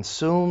be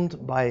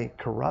consumed by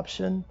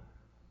corruption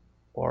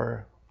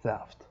or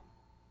theft.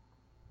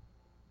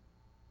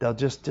 They'll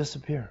just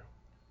disappear.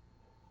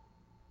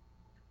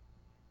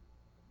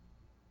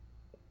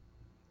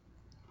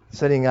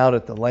 Sitting out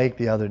at the lake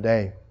the other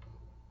day,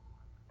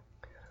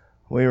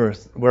 where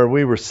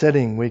we were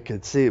sitting, we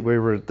could see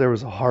there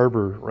was a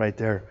harbor right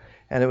there,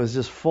 and it was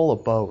just full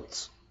of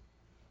boats.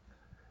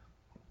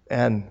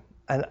 And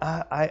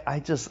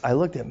I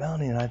looked at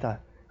Melanie and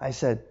I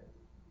said,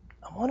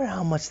 I wonder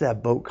how much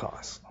that boat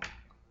costs.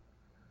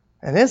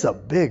 And it's a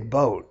big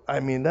boat.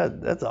 I mean,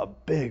 that's a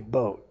big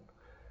boat.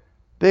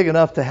 Big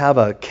enough to have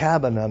a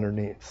cabin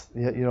underneath,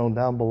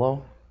 down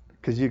below,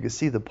 because you could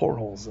see the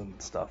portholes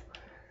and stuff.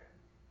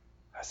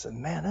 I said,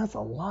 man, that's a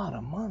lot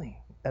of money.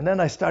 And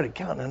then I started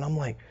counting, and I'm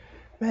like,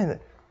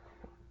 man,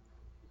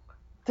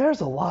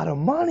 there's a lot of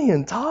money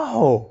in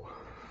Tahoe.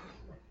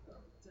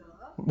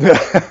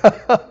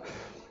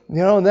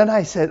 And then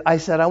I said,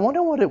 I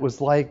wonder what it was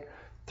like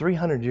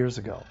 300 years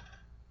ago.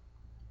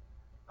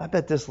 I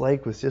bet this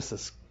lake was just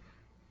as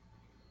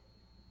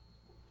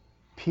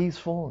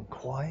peaceful and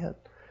quiet.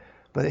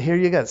 But here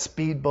you got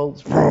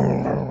speedboats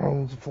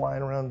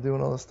flying around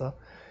doing all this stuff.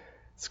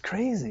 It's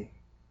crazy.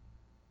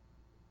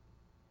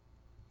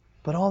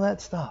 But all that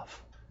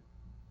stuff,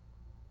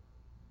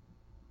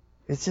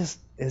 it's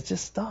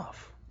just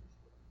stuff.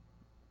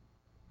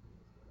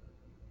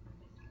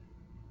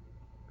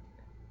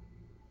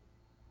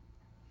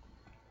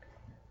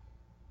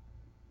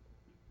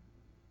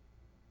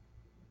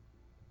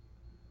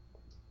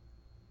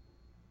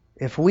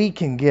 If we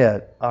can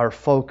get our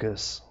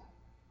focus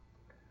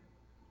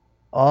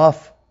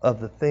off of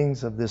the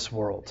things of this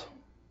world,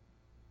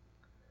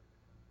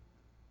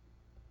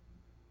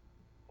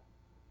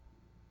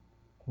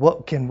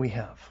 what can we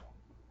have?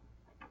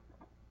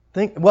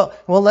 Let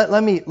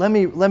me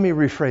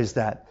rephrase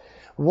that.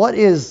 What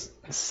is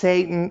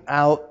Satan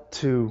out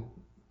to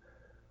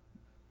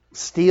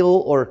steal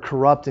or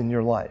corrupt in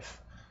your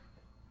life?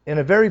 In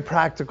a very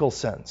practical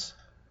sense.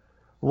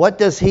 What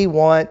does he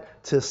want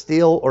to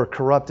steal or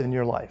corrupt in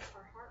your life?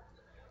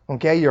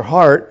 Okay, your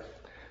heart.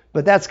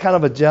 But that's kind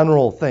of a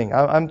general thing.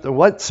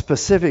 What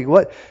specific?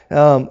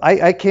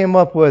 I came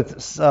up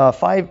with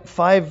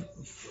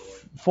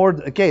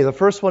four. Okay, the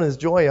first one is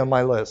joy on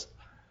my list.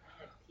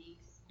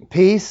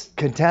 Peace,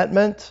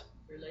 contentment,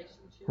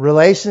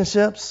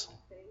 relationships,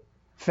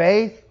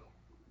 faith.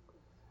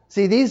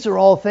 See, these are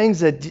all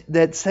things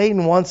that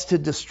Satan wants to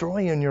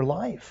destroy in your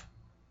life.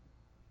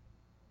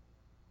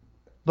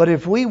 But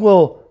if we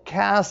will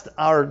cast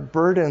our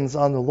burdens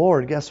on the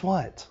Lord, guess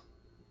what?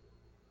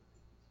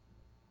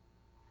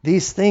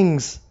 These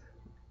things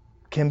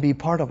can be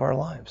part of our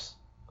lives.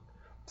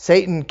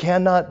 Satan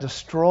cannot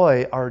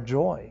destroy our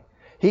joy.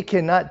 He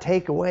cannot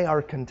take away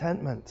our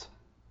contentment.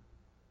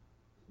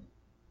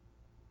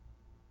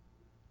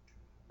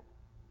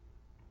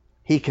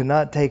 He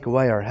cannot take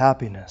away our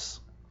happiness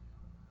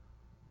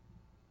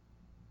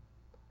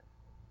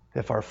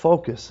if our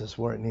focus is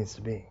where it needs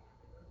to be.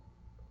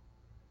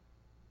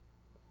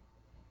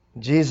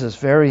 Jesus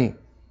very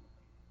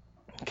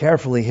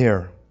carefully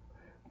here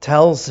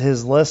tells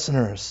his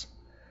listeners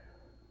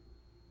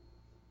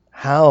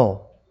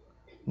how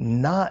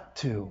not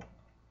to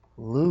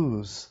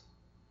lose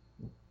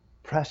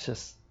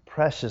precious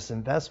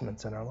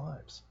investments in our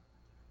lives.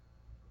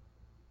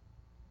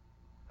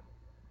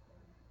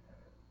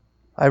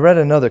 I read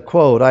another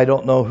quote. I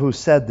don't know who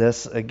said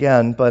this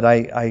again, but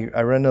I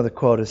read another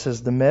quote. It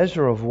says,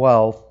 measure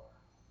wealth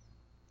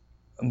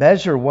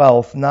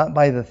not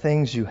by the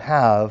things you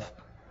have,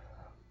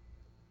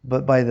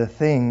 but by the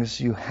things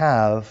you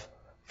have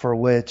for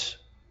which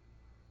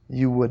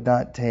you would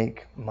not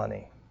take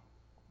money.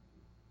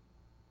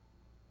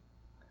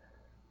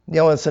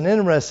 It's an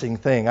interesting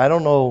thing. I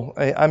don't know.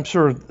 I'm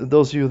sure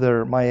those of you that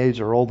are my age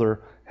or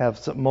older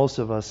most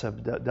of us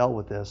have dealt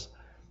with this.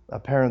 A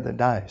parent that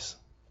dies.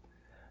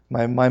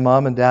 My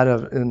mom and dad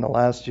in the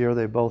last year,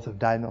 they both have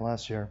died in the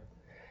last year.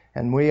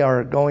 And we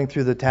are going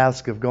through the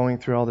task of going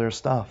through all their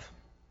stuff.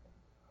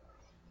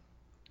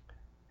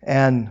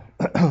 And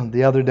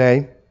the other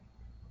day,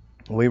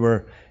 we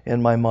were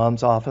in my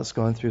mom's office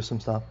going through some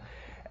stuff,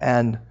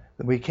 and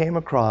we came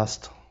across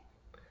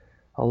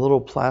a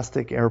little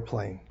plastic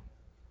airplane.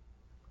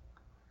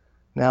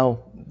 Now,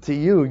 to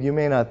you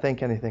may not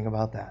think anything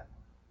about that.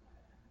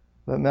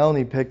 But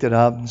Melanie picked it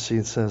up and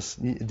she says,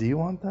 do you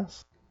want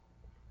this?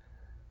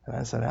 And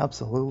I said,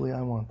 absolutely,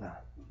 I want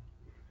that.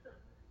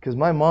 Because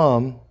my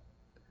mom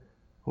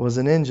was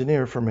an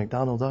engineer for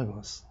McDonnell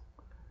Douglas.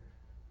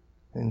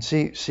 And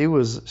she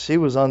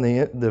was on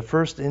the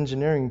first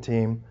engineering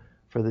team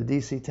for the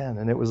DC-10,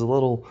 and it was a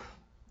little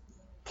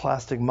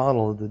plastic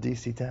model of the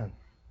DC-10.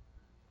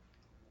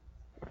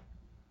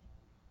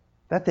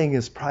 That thing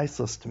is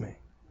priceless to me.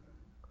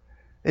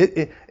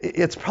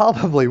 It's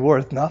probably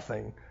worth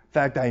nothing. In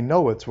fact, I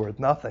know it's worth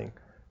nothing,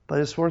 but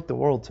it's worth the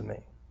world to me.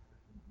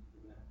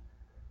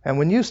 And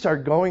when you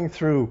start going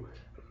through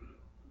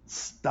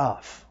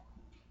stuff,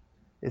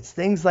 it's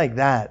things like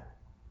that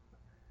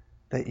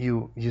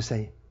you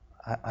say,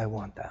 I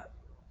want that.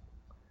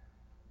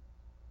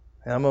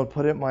 And I'm going to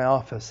put it in my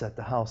office at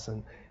the house.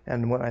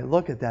 And when I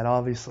look at that,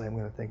 obviously, I'm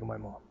going to think of my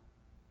mom.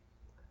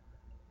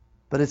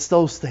 But it's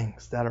those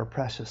things that are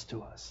precious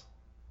to us.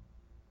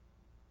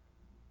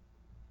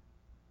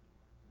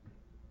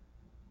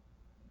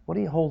 What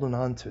are you holding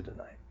on to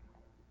tonight?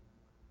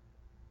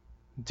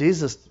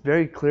 Jesus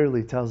very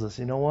clearly tells us,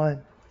 you know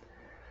what?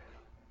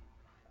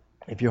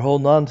 If you're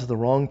holding on to the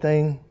wrong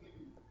thing,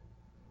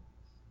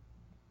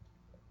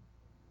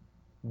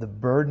 the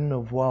burden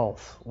of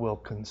wealth will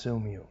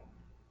consume you.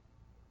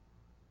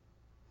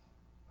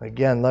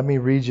 Again, let me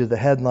read you the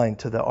headline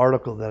to the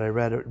article that I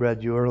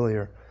read you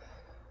earlier.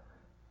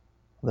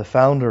 The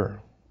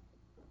founder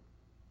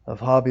of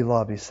Hobby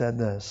Lobby said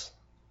this: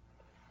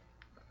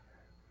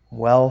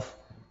 wealth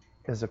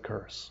is a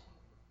curse.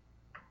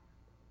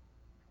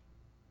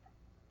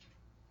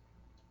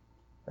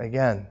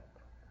 Again,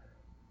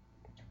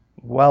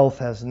 wealth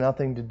has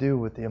nothing to do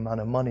with the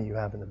amount of money you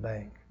have in the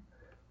bank,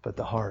 but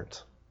the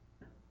heart.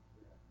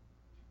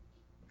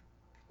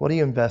 What are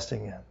you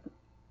investing in?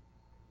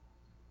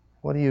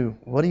 What are you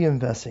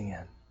investing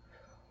in?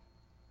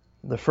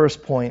 The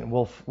first point,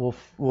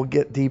 we'll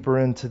get deeper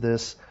into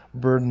this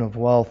burden of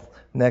wealth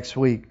next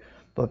week.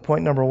 But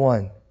point number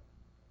 1,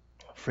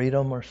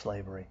 freedom or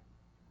slavery.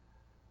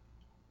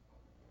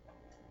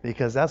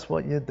 Because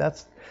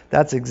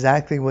that's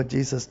exactly what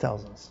Jesus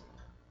tells us.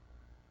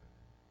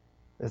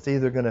 It's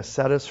either going to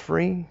set us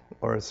free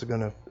or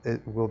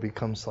it will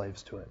become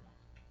slaves to it.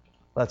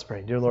 Let's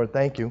pray. Dear Lord,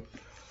 thank you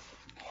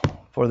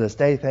for this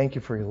day. Thank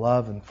you for your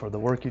love and for the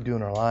work you do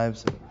in our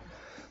lives. And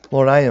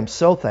Lord, I am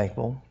so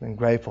thankful and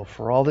grateful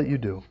for all that you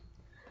do.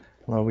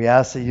 Lord, we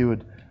ask that you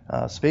would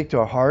speak to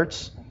our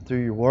hearts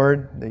through your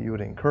word, that you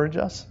would encourage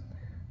us,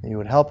 that you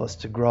would help us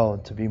to grow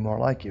and to be more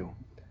like you.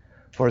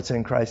 For it's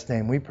in Christ's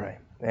name we pray.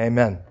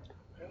 Amen.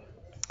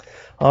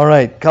 All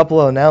right,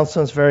 couple of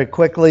announcements very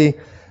quickly.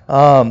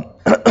 Go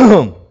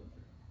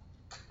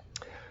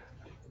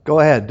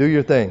ahead, do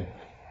your thing.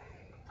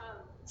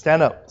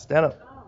 Stand up.